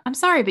 I'm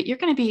sorry, but you're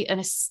going to be an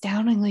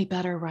astoundingly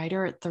better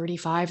writer at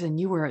 35 than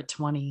you were at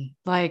 20.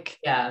 Like,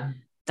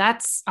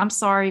 I'm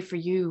sorry for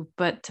you,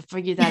 but to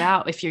figure that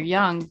out if you're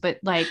young, but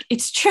like,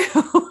 it's true.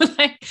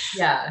 Like,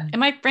 and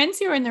my friends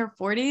who are in their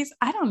 40s,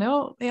 I don't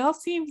know, they all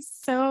seem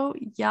so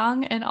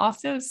young and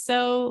also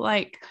so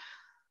like,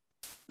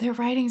 their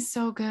writing's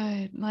so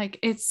good. Like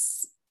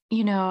it's,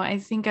 I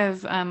think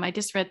of, I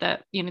just read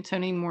that,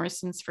 Toni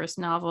Morrison's first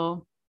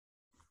novel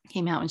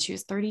came out when she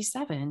was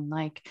 37.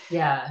 Like,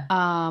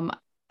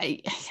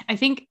 I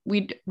think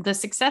the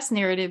success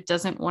narrative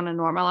doesn't want to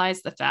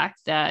normalize the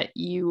fact that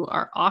you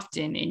are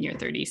often in your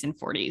 30s and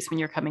 40s when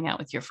you're coming out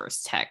with your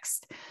first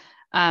text.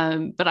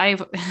 But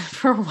I've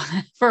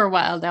for a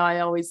while now,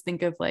 I always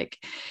think of like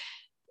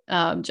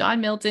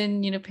John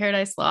Milton,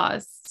 Paradise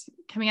Lost,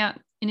 coming out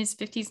in his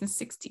 50s and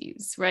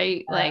 60s,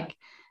 right? Like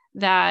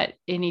that,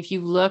 and if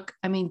you look,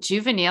 I mean,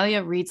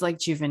 juvenilia reads like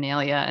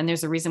juvenilia, and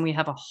there's a reason we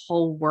have a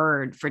whole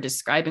word for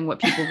describing what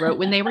people wrote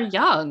when they were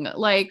young.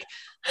 Like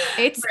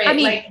it's, right, I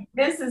mean, like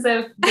this is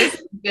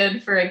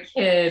good for a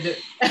kid,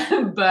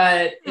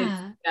 but it's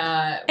yeah,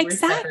 not. We're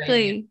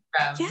separating it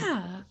exactly.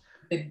 from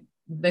Yeah.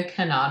 the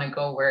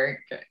canonical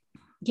work.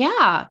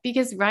 Yeah,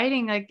 because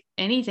writing, like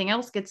anything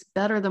else, gets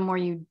better the more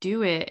you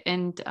do it.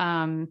 And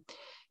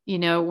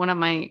one of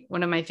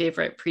my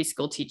favorite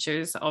preschool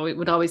teachers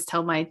would always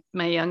tell my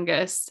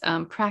youngest,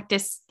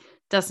 practice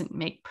doesn't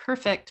make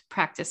perfect,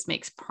 practice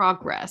makes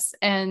progress.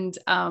 And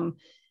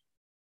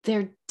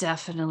there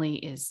definitely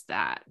is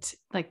that.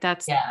 Like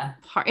that's Yeah.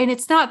 part. And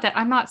it's not that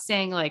I'm not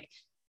saying like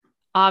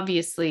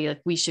obviously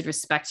like we should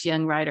respect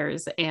young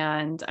writers.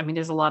 And I mean,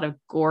 there's a lot of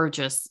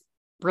gorgeous,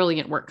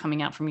 brilliant work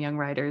coming out from young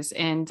writers.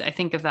 And I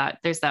think of that,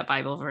 there's that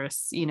Bible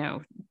verse, do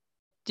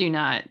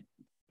not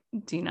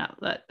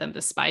let them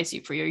despise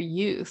you for your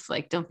youth.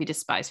 Like, don't be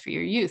despised for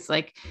your youth.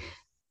 Like,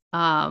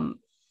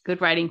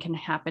 good writing can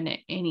happen at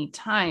any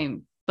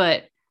time.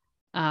 But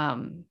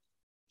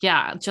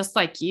yeah, just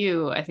like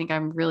you, I think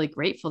I'm really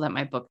grateful that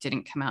my book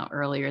didn't come out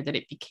earlier, that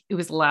it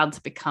was allowed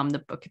to become the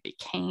book it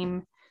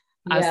became.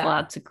 I was Yeah.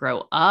 allowed to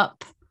grow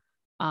up,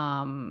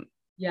 um,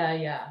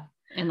 Yeah.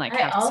 and like I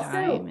have also,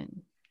 time.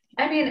 And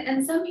I mean,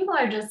 and some people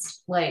are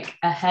just like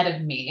ahead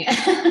of me.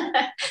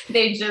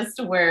 They just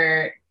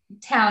were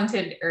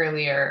talented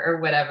earlier or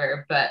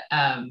whatever, but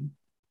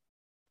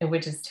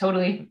which is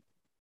totally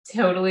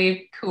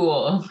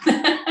cool.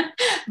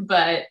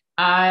 But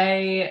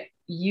I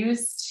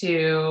used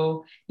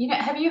to,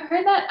 have you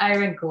heard that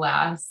Ira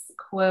Glass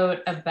quote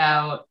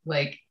about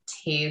like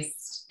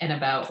taste and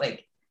about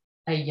like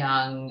a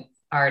young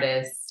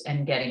artist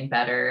and getting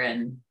better?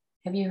 And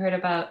have you heard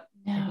about,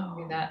 have you heard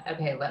no, that?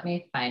 Okay, let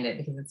me find it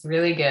because it's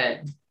really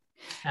good.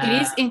 it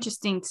Uh, is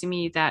interesting to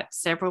me that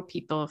several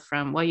people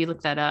from, well, you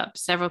look that up,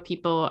 several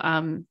people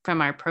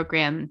from our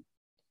program,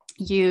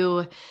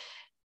 you,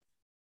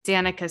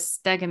 Danica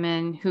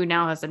Stegeman, who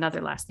now has another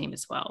last name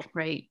as well,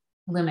 right?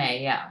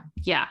 LeMay, yeah.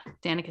 Yeah,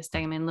 Danica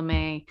Stegeman,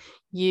 LeMay,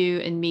 you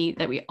and me,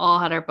 that we all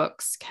had our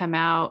books come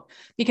out,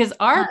 because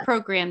our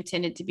program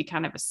tended to be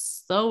kind of a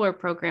slower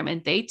program.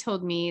 And they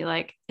told me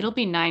like, it'll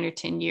be 9 or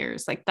 10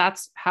 years. Like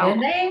that's Did how,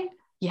 they?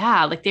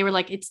 yeah, like they were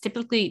like, it's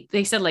typically,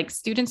 they said like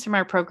students from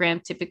our program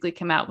typically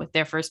come out with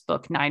their first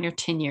book 9 or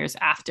 10 years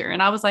after.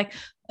 And I was like,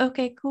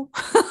 okay, cool.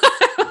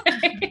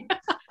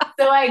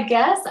 So I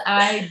guess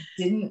I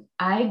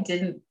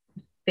didn't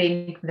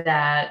think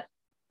that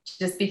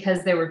just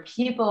because there were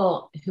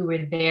people who were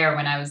there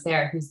when I was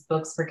there whose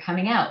books were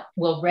coming out.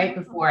 Well, right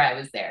before I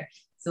was there.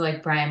 So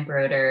like Brian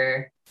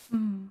Broder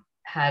Mm.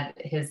 had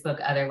his book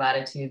Other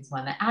Latitudes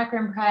won the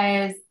Akron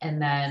Prize, and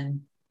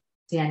then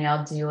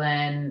Danielle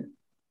Doolin,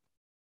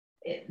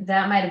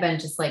 that might have been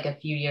just like a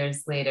few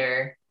years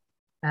later.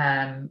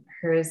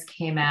 Hers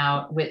came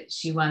out with,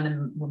 she won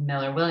the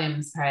Miller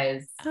Williams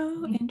Prize.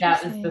 Oh,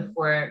 That was interesting.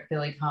 before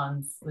Billy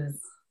Collins was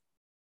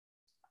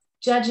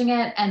judging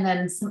it. And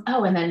then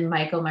and then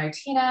Michael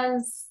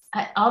Martinez.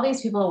 All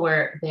these people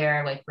were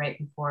there like right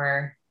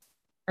before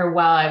or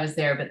while I was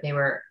there, but they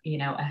were,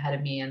 ahead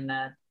of me in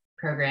the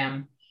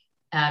program.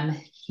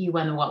 He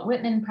won the Walt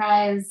Whitman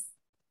Prize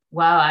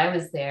while I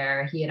was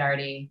there. He had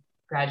already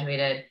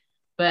graduated,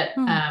 but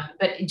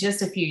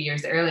just a few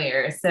years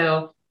earlier.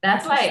 So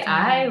that's why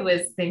I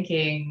was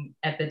thinking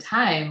at the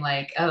time,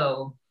 like,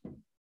 oh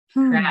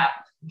crap,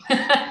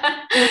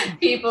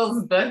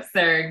 people's books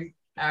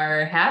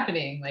are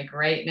happening like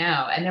right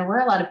now. And there were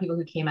a lot of people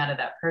who came out of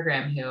that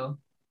program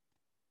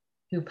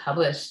who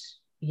published,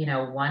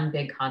 one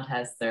big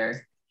contest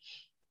or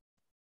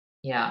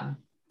yeah.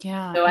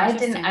 Yeah, So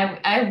interesting.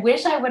 I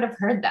wish I would have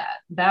heard that.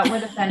 That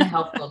would have been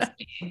helpful to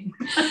me.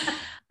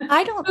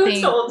 I don't Who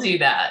think, told you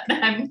that?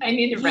 I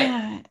need to write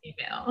yeah, an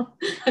email.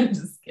 I'm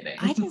just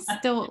I kidding. just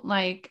don't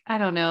like, I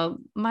don't know.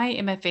 My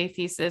MFA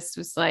thesis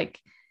was like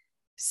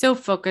so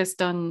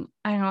focused on,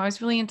 I don't know, I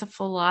was really into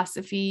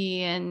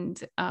philosophy,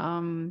 and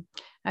I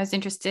was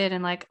interested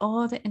in like,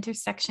 oh, the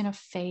intersection of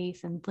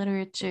faith and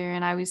literature.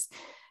 And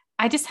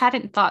I just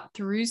hadn't thought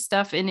through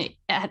stuff in it.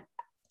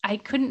 I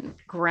couldn't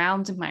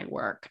ground my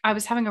work. I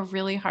was having a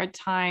really hard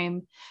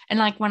time. And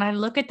like when I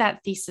look at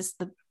that thesis,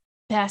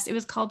 it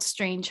was called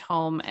Strange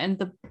Home. And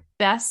the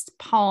best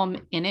poem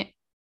in it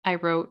I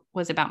wrote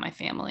was about my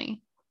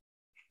family.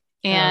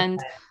 And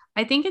Okay.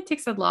 I think it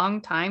takes a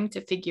long time to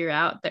figure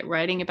out that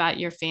writing about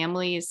your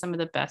family is some of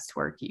the best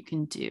work you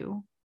can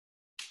do,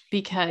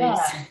 because,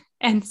 Yeah.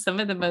 and some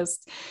of the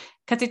most,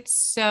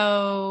 because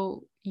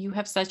you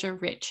have such a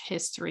rich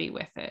history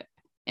with it.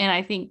 And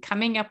I think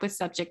coming up with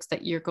subjects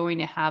that you're going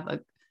to have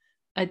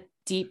a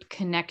deep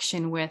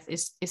connection with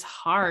is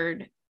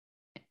hard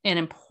and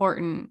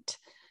important.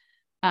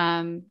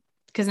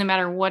 Because no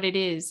matter what it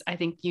is, I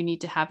think you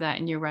need to have that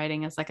in your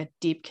writing as like a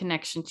deep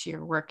connection to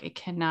your work. It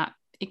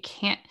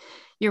can't,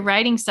 your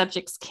writing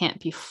subjects can't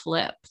be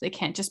flipped. They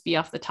can't just be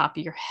off the top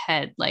of your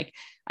head. Like,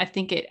 I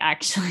think it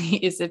actually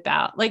is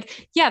about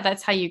like, yeah,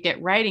 that's how you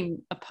get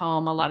writing a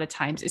poem a lot of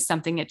times, is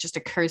something that just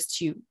occurs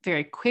to you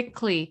very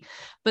quickly.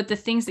 But the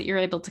things that you're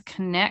able to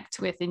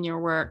connect with in your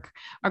work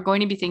are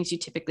going to be things you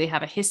typically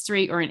have a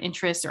history or an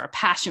interest or a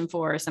passion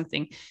for, or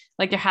something.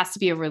 Like, there has to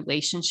be a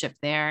relationship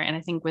there. And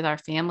I think with our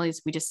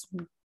families,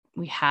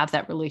 we have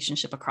that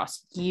relationship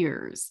across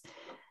years.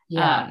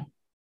 Yeah.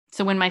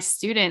 So when I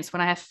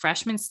have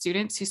freshman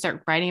students who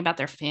start writing about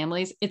their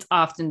families, it's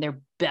often their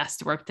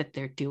best work that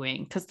they're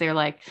doing, because they're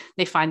like,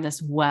 they find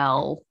this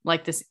well,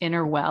 like this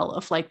inner well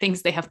of like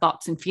things they have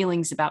thoughts and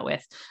feelings about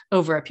with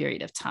over a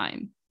period of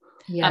time.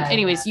 Yeah.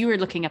 Anyways, you were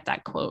looking up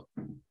that quote.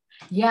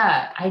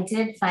 Yeah, I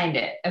did find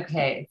it.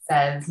 Okay. It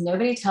says,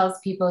 nobody tells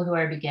people who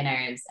are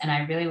beginners, and I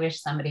really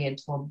wish somebody had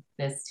told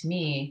this to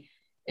me,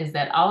 is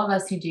that all of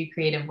us who do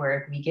creative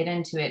work, we get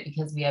into it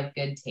because we have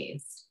good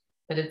taste.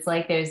 But it's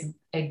like there's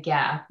a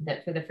gap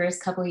that for the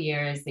first couple of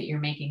years that you're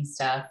making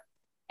stuff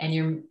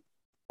and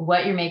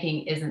what you're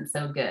making isn't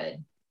so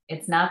good.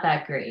 It's not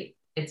that great.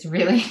 It's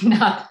really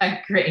not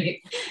that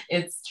great.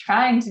 It's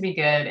trying to be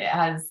good. It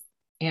has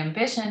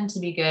ambition to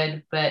be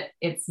good, but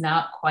it's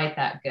not quite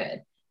that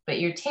good. But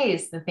your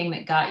taste, the thing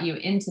that got you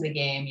into the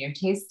game, your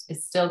taste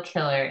is still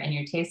killer, and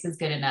your taste is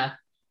good enough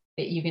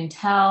that you can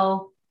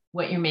tell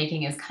what you're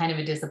making is kind of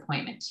a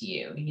disappointment to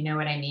you. You know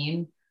what I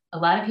mean? A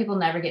lot of people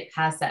never get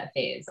past that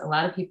phase. A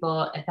lot of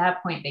people at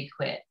that point, they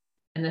quit.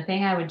 And the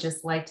thing I would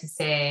just like to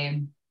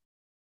say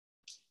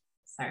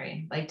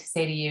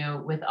to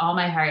you with all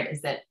my heart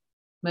is that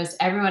most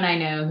everyone I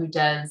know who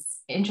does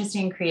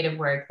interesting creative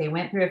work, they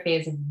went through a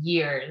phase of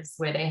years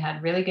where they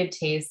had really good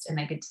taste and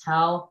they could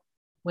tell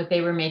what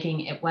they were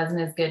making, it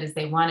wasn't as good as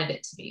they wanted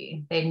it to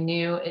be. They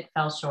knew it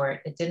fell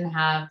short. It didn't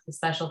have the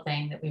special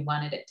thing that we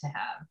wanted it to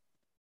have.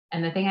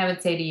 And the thing I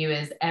would say to you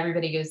is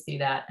everybody goes through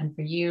that. And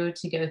for you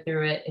to go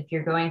through it, if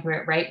you're going through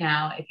it right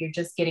now, if you're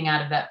just getting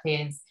out of that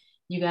phase,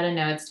 you got to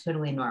know it's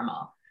totally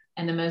normal.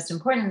 And the most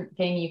important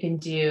thing you can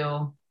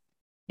do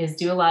is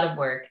do a lot of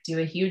work, do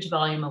a huge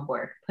volume of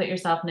work, put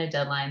yourself in a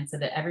deadline so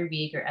that every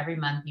week or every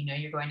month, you know,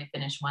 you're going to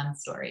finish one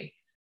story,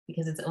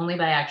 because it's only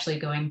by actually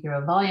going through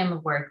a volume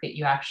of work that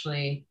you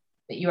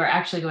are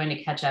actually going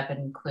to catch up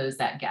and close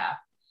that gap.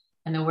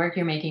 And the work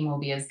you're making will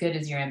be as good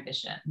as your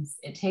ambitions.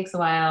 It takes a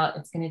while.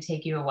 It's going to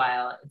take you a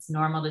while. It's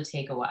normal to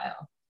take a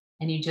while.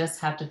 And you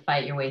just have to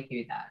fight your way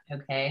through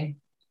that. Okay.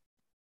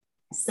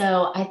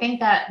 So I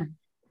think that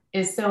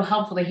is so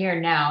helpful to hear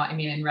now. I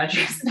mean, in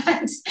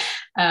retrospect,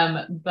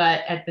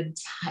 but at the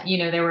time, you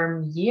know, there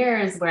were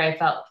years where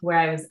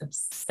I was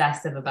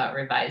obsessive about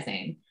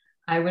revising.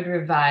 I would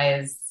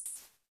revise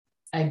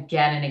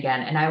again and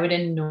again, and I would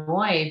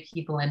annoy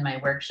people in my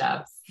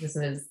workshops. This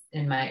was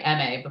in my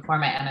MA, before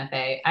my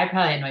MFA. I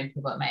probably annoyed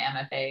people at my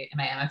MFA and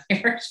my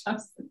MFA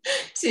workshops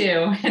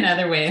too, in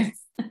other ways.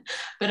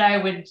 But I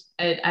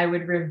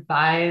would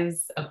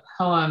revise a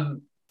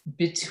poem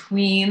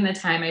between the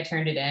time I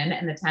turned it in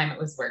and the time it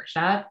was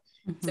workshop.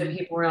 Mm-hmm. So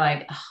people were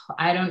like, oh,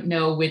 I don't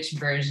know which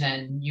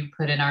version you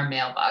put in our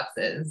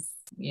mailboxes,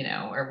 you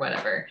know, or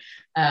whatever.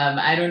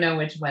 I don't know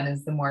which one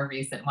is the more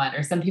recent one.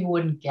 Or some people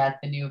wouldn't get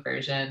the new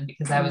version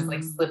because I was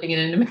like slipping it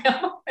into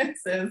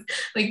mailboxes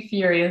like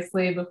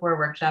furiously before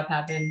workshop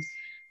happened.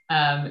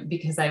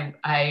 Because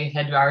I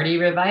had already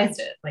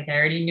revised it. Like I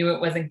already knew it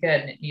wasn't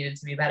good and it needed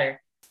to be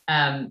better.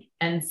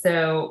 And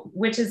so,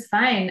 which is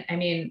fine. I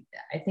mean,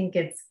 I think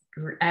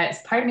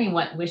part of me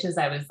wishes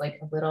I was like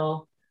a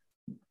little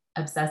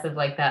obsessive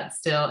like that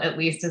still, at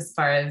least as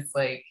far as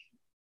like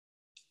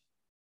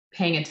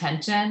paying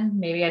attention.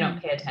 Maybe I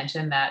don't pay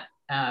attention that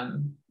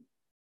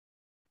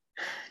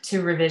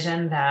to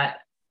revision that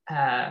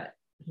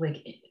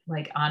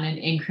like on an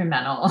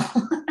incremental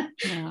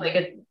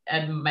like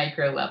a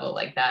micro level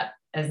like that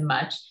as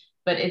much.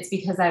 But it's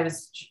because I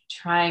was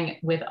trying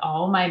with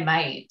all my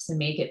might to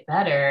make it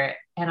better,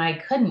 and I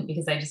couldn't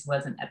because I just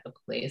wasn't at the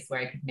place where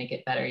I could make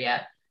it better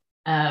yet.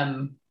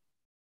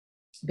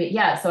 But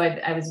yeah, so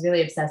I was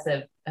really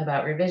obsessive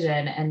about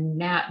revision, and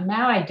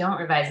now I don't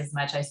revise as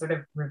much. I sort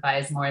of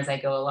revise more as I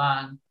go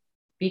along,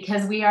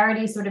 because we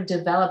already sort of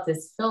developed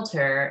this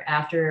filter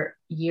after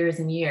years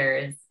and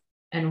years,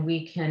 and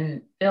we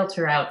can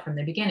filter out from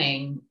the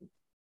beginning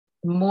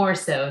more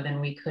so than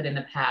we could in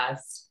the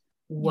past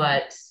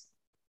what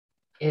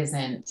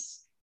isn't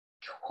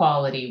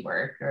quality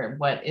work or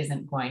what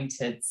isn't going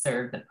to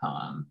serve the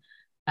poem.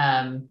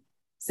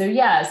 So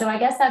I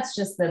guess that's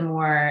just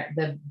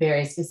the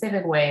very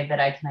specific way that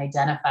I can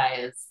identify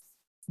as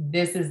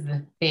this is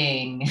the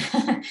thing,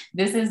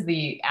 this is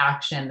the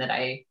action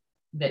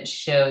that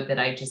showed that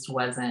I just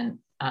wasn't,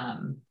 I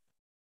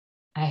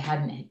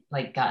hadn't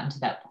like gotten to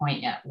that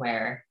point yet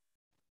where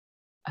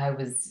I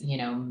was, you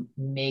know,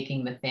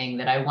 making the thing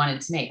that I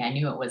wanted to make. I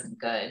knew it wasn't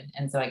good.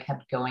 And so I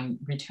kept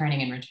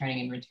returning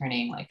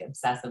like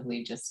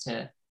obsessively just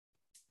to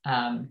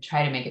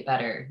try to make it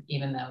better,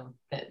 even though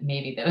that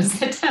maybe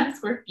those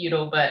attempts were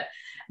futile, but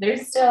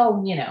there's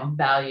still, you know,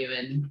 value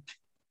in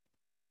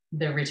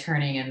the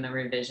returning and the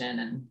revision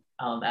and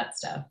all of that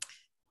stuff.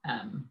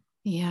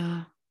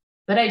 Yeah.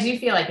 But I do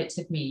feel like it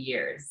took me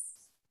years.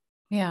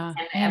 Yeah.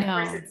 And of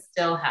course it's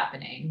still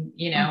happening,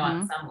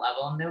 on some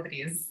level.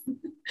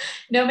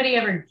 Nobody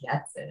ever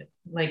gets it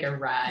like a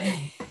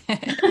ride.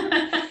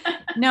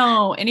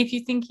 No. And if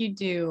you think you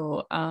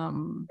do,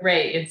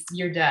 right,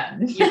 you're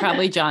done. You're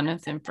probably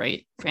Jonathan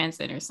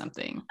Franzen or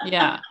something.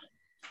 Yeah.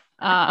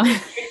 You're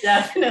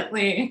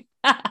definitely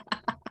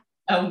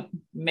a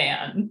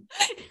man,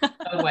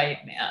 a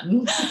white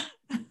man.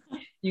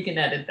 You can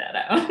edit that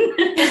out.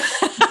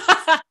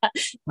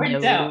 Or no.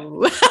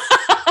 don't.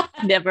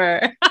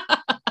 Never.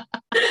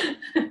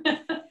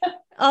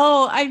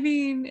 Oh, I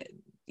mean,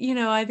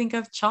 I think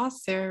of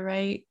Chaucer,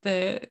 right?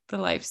 The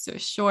life's so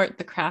short,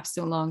 the craft's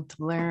so long to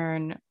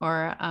learn.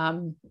 Or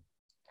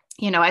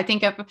I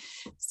think of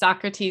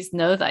Socrates,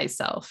 know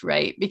thyself,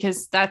 right?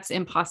 Because that's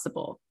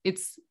impossible.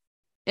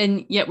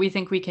 And yet we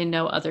think we can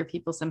know other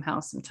people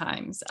somehow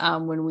sometimes,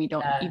 when we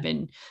don't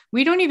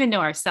even know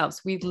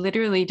ourselves. We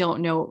literally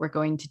don't know what we're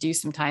going to do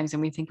sometimes,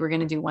 and we think we're going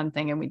to do one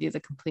thing and we do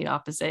the complete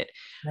opposite.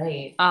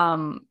 Right.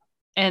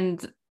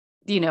 And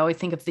I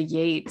think of the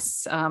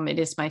Yeats, It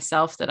Is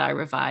Myself, that I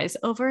revise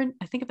over, and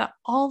I think about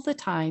all the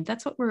time.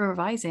 That's what we're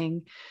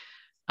revising.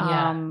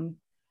 And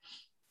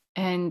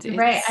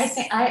right.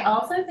 I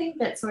also think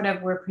that sort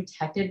of we're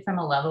protected from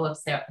a level of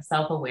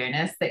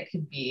self-awareness that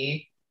could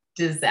be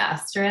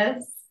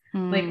disastrous.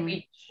 Like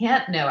we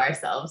can't know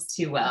ourselves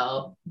too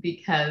well,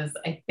 because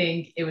I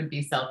think it would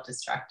be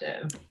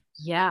self-destructive.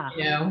 Yeah.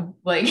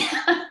 Like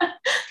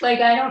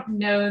I don't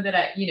know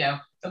that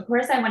of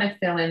course I want to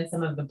fill in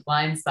some of the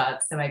blind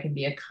spots so I can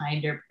be a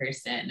kinder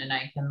person and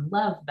I can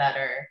love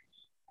better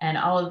and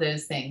all of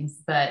those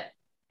things. But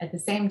at the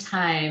same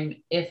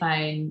time, if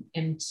I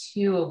am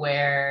too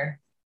aware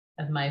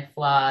of my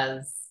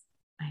flaws,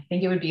 I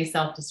think it would be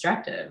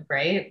self-destructive,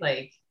 right?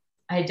 Like,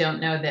 I don't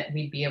know that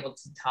we'd be able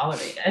to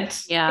tolerate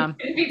it. Yeah.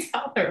 It would be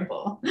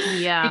tolerable.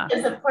 Yeah.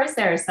 Because of course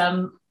there are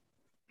some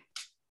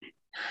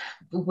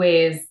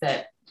ways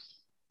that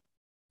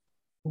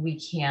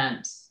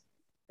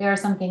there are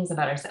some things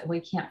about ourselves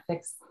we can't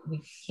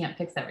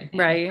fix everything.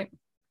 Right.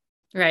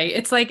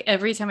 It's like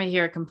every time I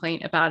hear a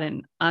complaint about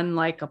an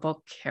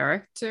unlikable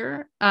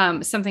character,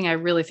 something I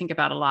really think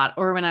about a lot,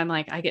 or when I'm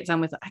like, I got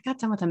done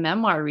with a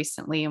memoir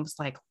recently and was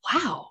like,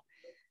 wow,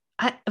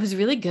 it was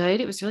really good.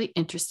 It was really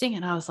interesting.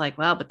 And I was like,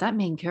 wow, but that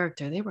main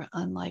character, they were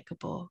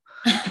unlikable.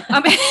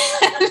 But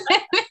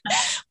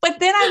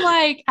then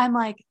I'm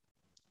like,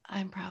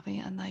 I'm probably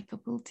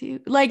unlikable too.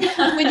 Like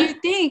when you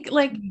think,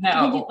 like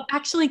when you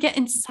actually get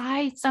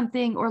inside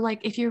something, or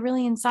like if you're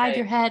really inside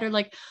your head, or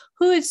like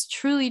who is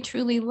truly,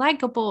 truly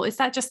likable? Is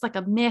that just like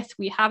a myth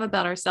we have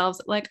about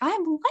ourselves? Like,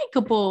 I'm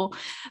likable.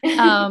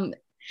 And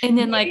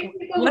then like,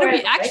 what are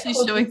we actually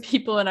showing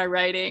people in our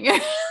writing?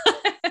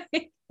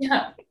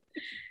 Yeah.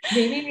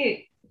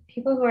 Maybe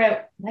people who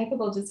are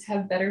likable just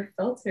have better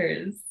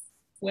filters.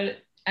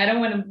 I don't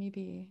want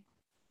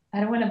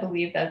to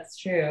believe that's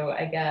true,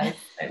 I guess.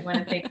 I want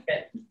to think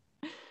that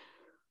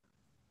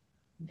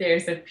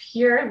there's a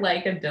pure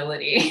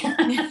likability.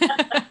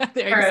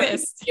 There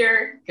exists.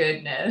 Pure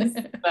goodness,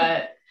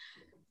 but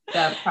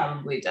that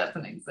probably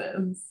doesn't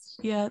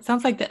exist. Yeah, it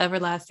sounds like the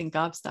everlasting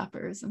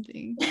gobstopper or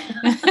something.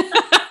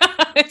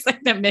 It's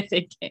like the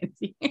mythic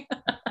candy.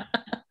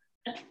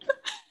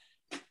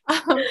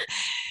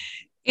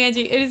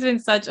 Angie, it has been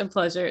such a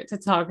pleasure to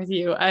talk with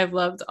you. I've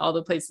loved all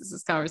the places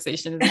this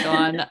conversation has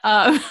gone.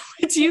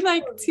 Would you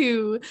like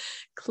to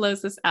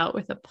close this out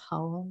with a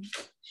poem?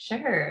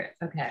 Sure.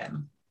 Okay.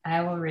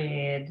 I will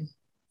read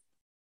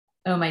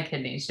Oh My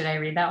Kidneys. Should I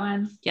read that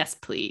one? Yes,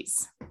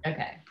 please.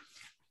 Okay.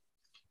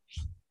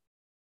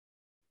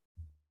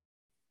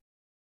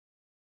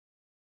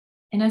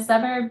 In a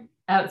suburb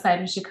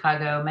outside of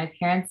Chicago, my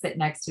parents sit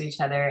next to each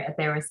other at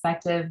their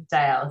respective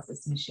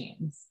dialysis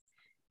machines.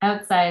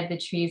 Outside, the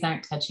trees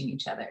aren't touching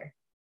each other.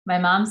 My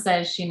mom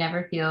says she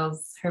never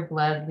feels her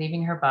blood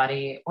leaving her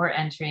body or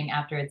entering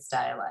after it's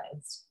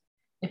dialyzed.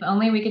 If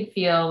only we could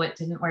feel what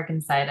didn't work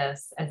inside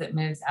us as it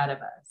moves out of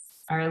us,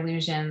 our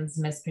illusions,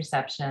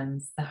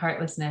 misperceptions, the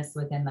heartlessness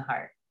within the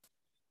heart.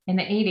 In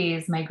the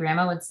 80s, my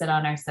grandma would sit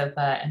on our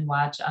sofa and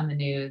watch on the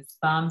news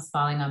bombs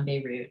falling on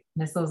Beirut,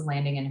 missiles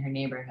landing in her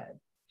neighborhood.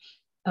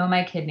 Oh,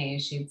 my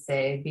kidneys, she'd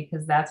say,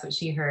 because that's what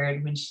she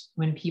heard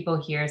when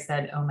people here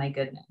said, oh my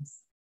goodness.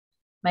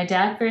 My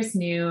dad first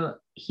knew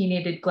he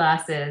needed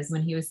glasses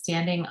when he was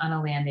standing on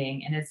a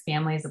landing in his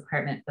family's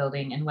apartment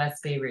building in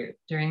West Beirut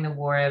during the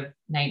war of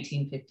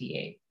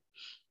 1958.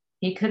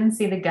 He couldn't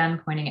see the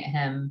gun pointing at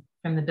him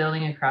from the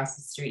building across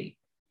the street.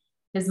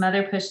 His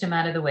mother pushed him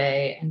out of the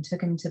way and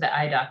took him to the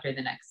eye doctor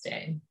the next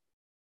day.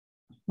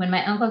 When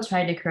my uncle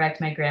tried to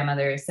correct my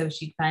grandmother so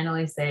she'd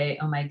finally say,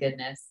 oh my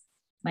goodness,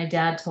 my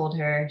dad told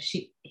her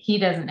he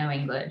doesn't know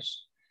English.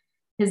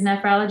 His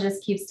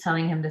nephrologist keeps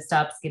telling him to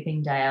stop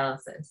skipping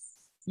dialysis.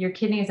 Your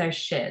kidneys are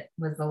shit,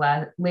 was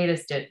the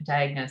latest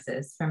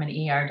diagnosis from an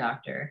ER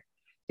doctor.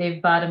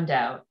 They've bottomed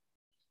out.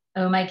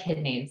 Oh, my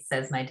kidneys,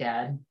 says my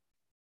dad.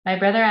 My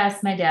brother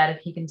asked my dad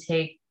if he can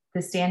take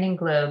the standing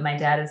globe my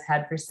dad has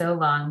had for so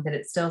long that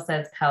it still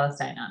says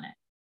Palestine on it.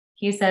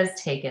 He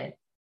says, take it.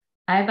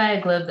 I buy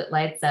a globe that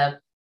lights up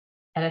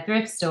at a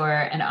thrift store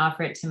and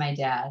offer it to my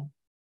dad.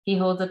 He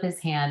holds up his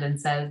hand and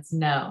says,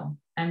 no,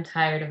 I'm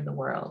tired of the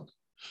world.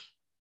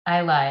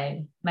 I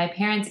lied. My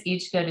parents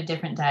each go to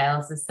different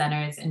dialysis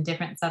centers in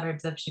different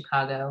suburbs of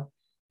Chicago,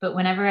 but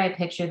whenever I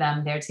picture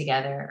them, they're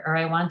together, or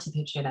I want to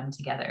picture them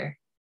together.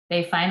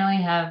 They finally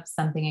have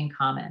something in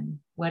common.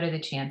 What are the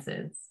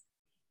chances?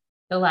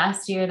 The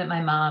last year that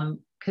my mom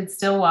could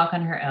still walk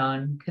on her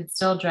own, could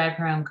still drive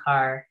her own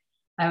car,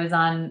 I was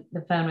on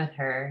the phone with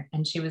her,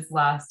 and she was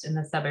lost in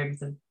the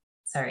suburbs of,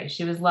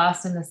 she was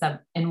lost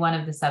in one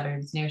of the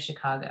suburbs near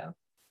Chicago.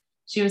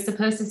 She was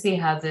supposed to see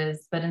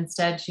houses, but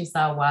instead she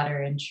saw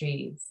water and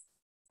trees.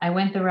 I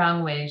went the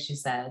wrong way, she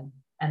said,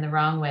 and the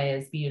wrong way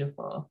is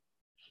beautiful.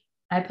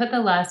 I put the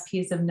last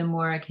piece of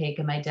Namora cake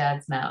in my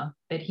dad's mouth,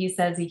 but he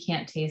says he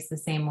can't taste the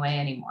same way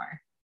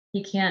anymore.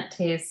 He can't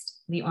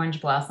taste the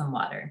orange blossom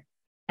water.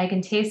 I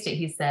can taste it,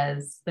 he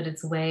says, but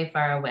it's way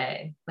far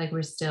away, like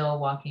we're still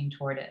walking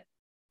toward it.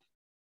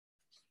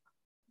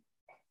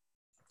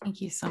 Thank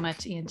you so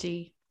much,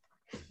 Angie.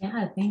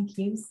 Yeah, thank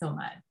you so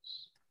much.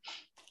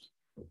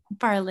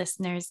 For our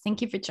listeners,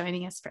 thank you for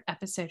joining us for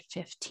episode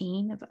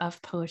 15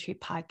 of Poetry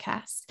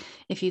Podcast.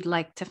 If you'd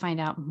like to find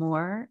out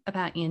more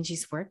about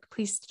Angie's work,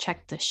 please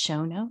check the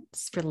show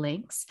notes for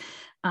links,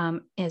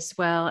 as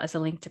well as a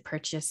link to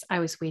purchase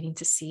I Was Waiting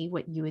to See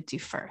What You Would Do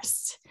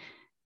First.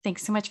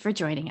 Thanks so much for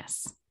joining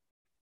us.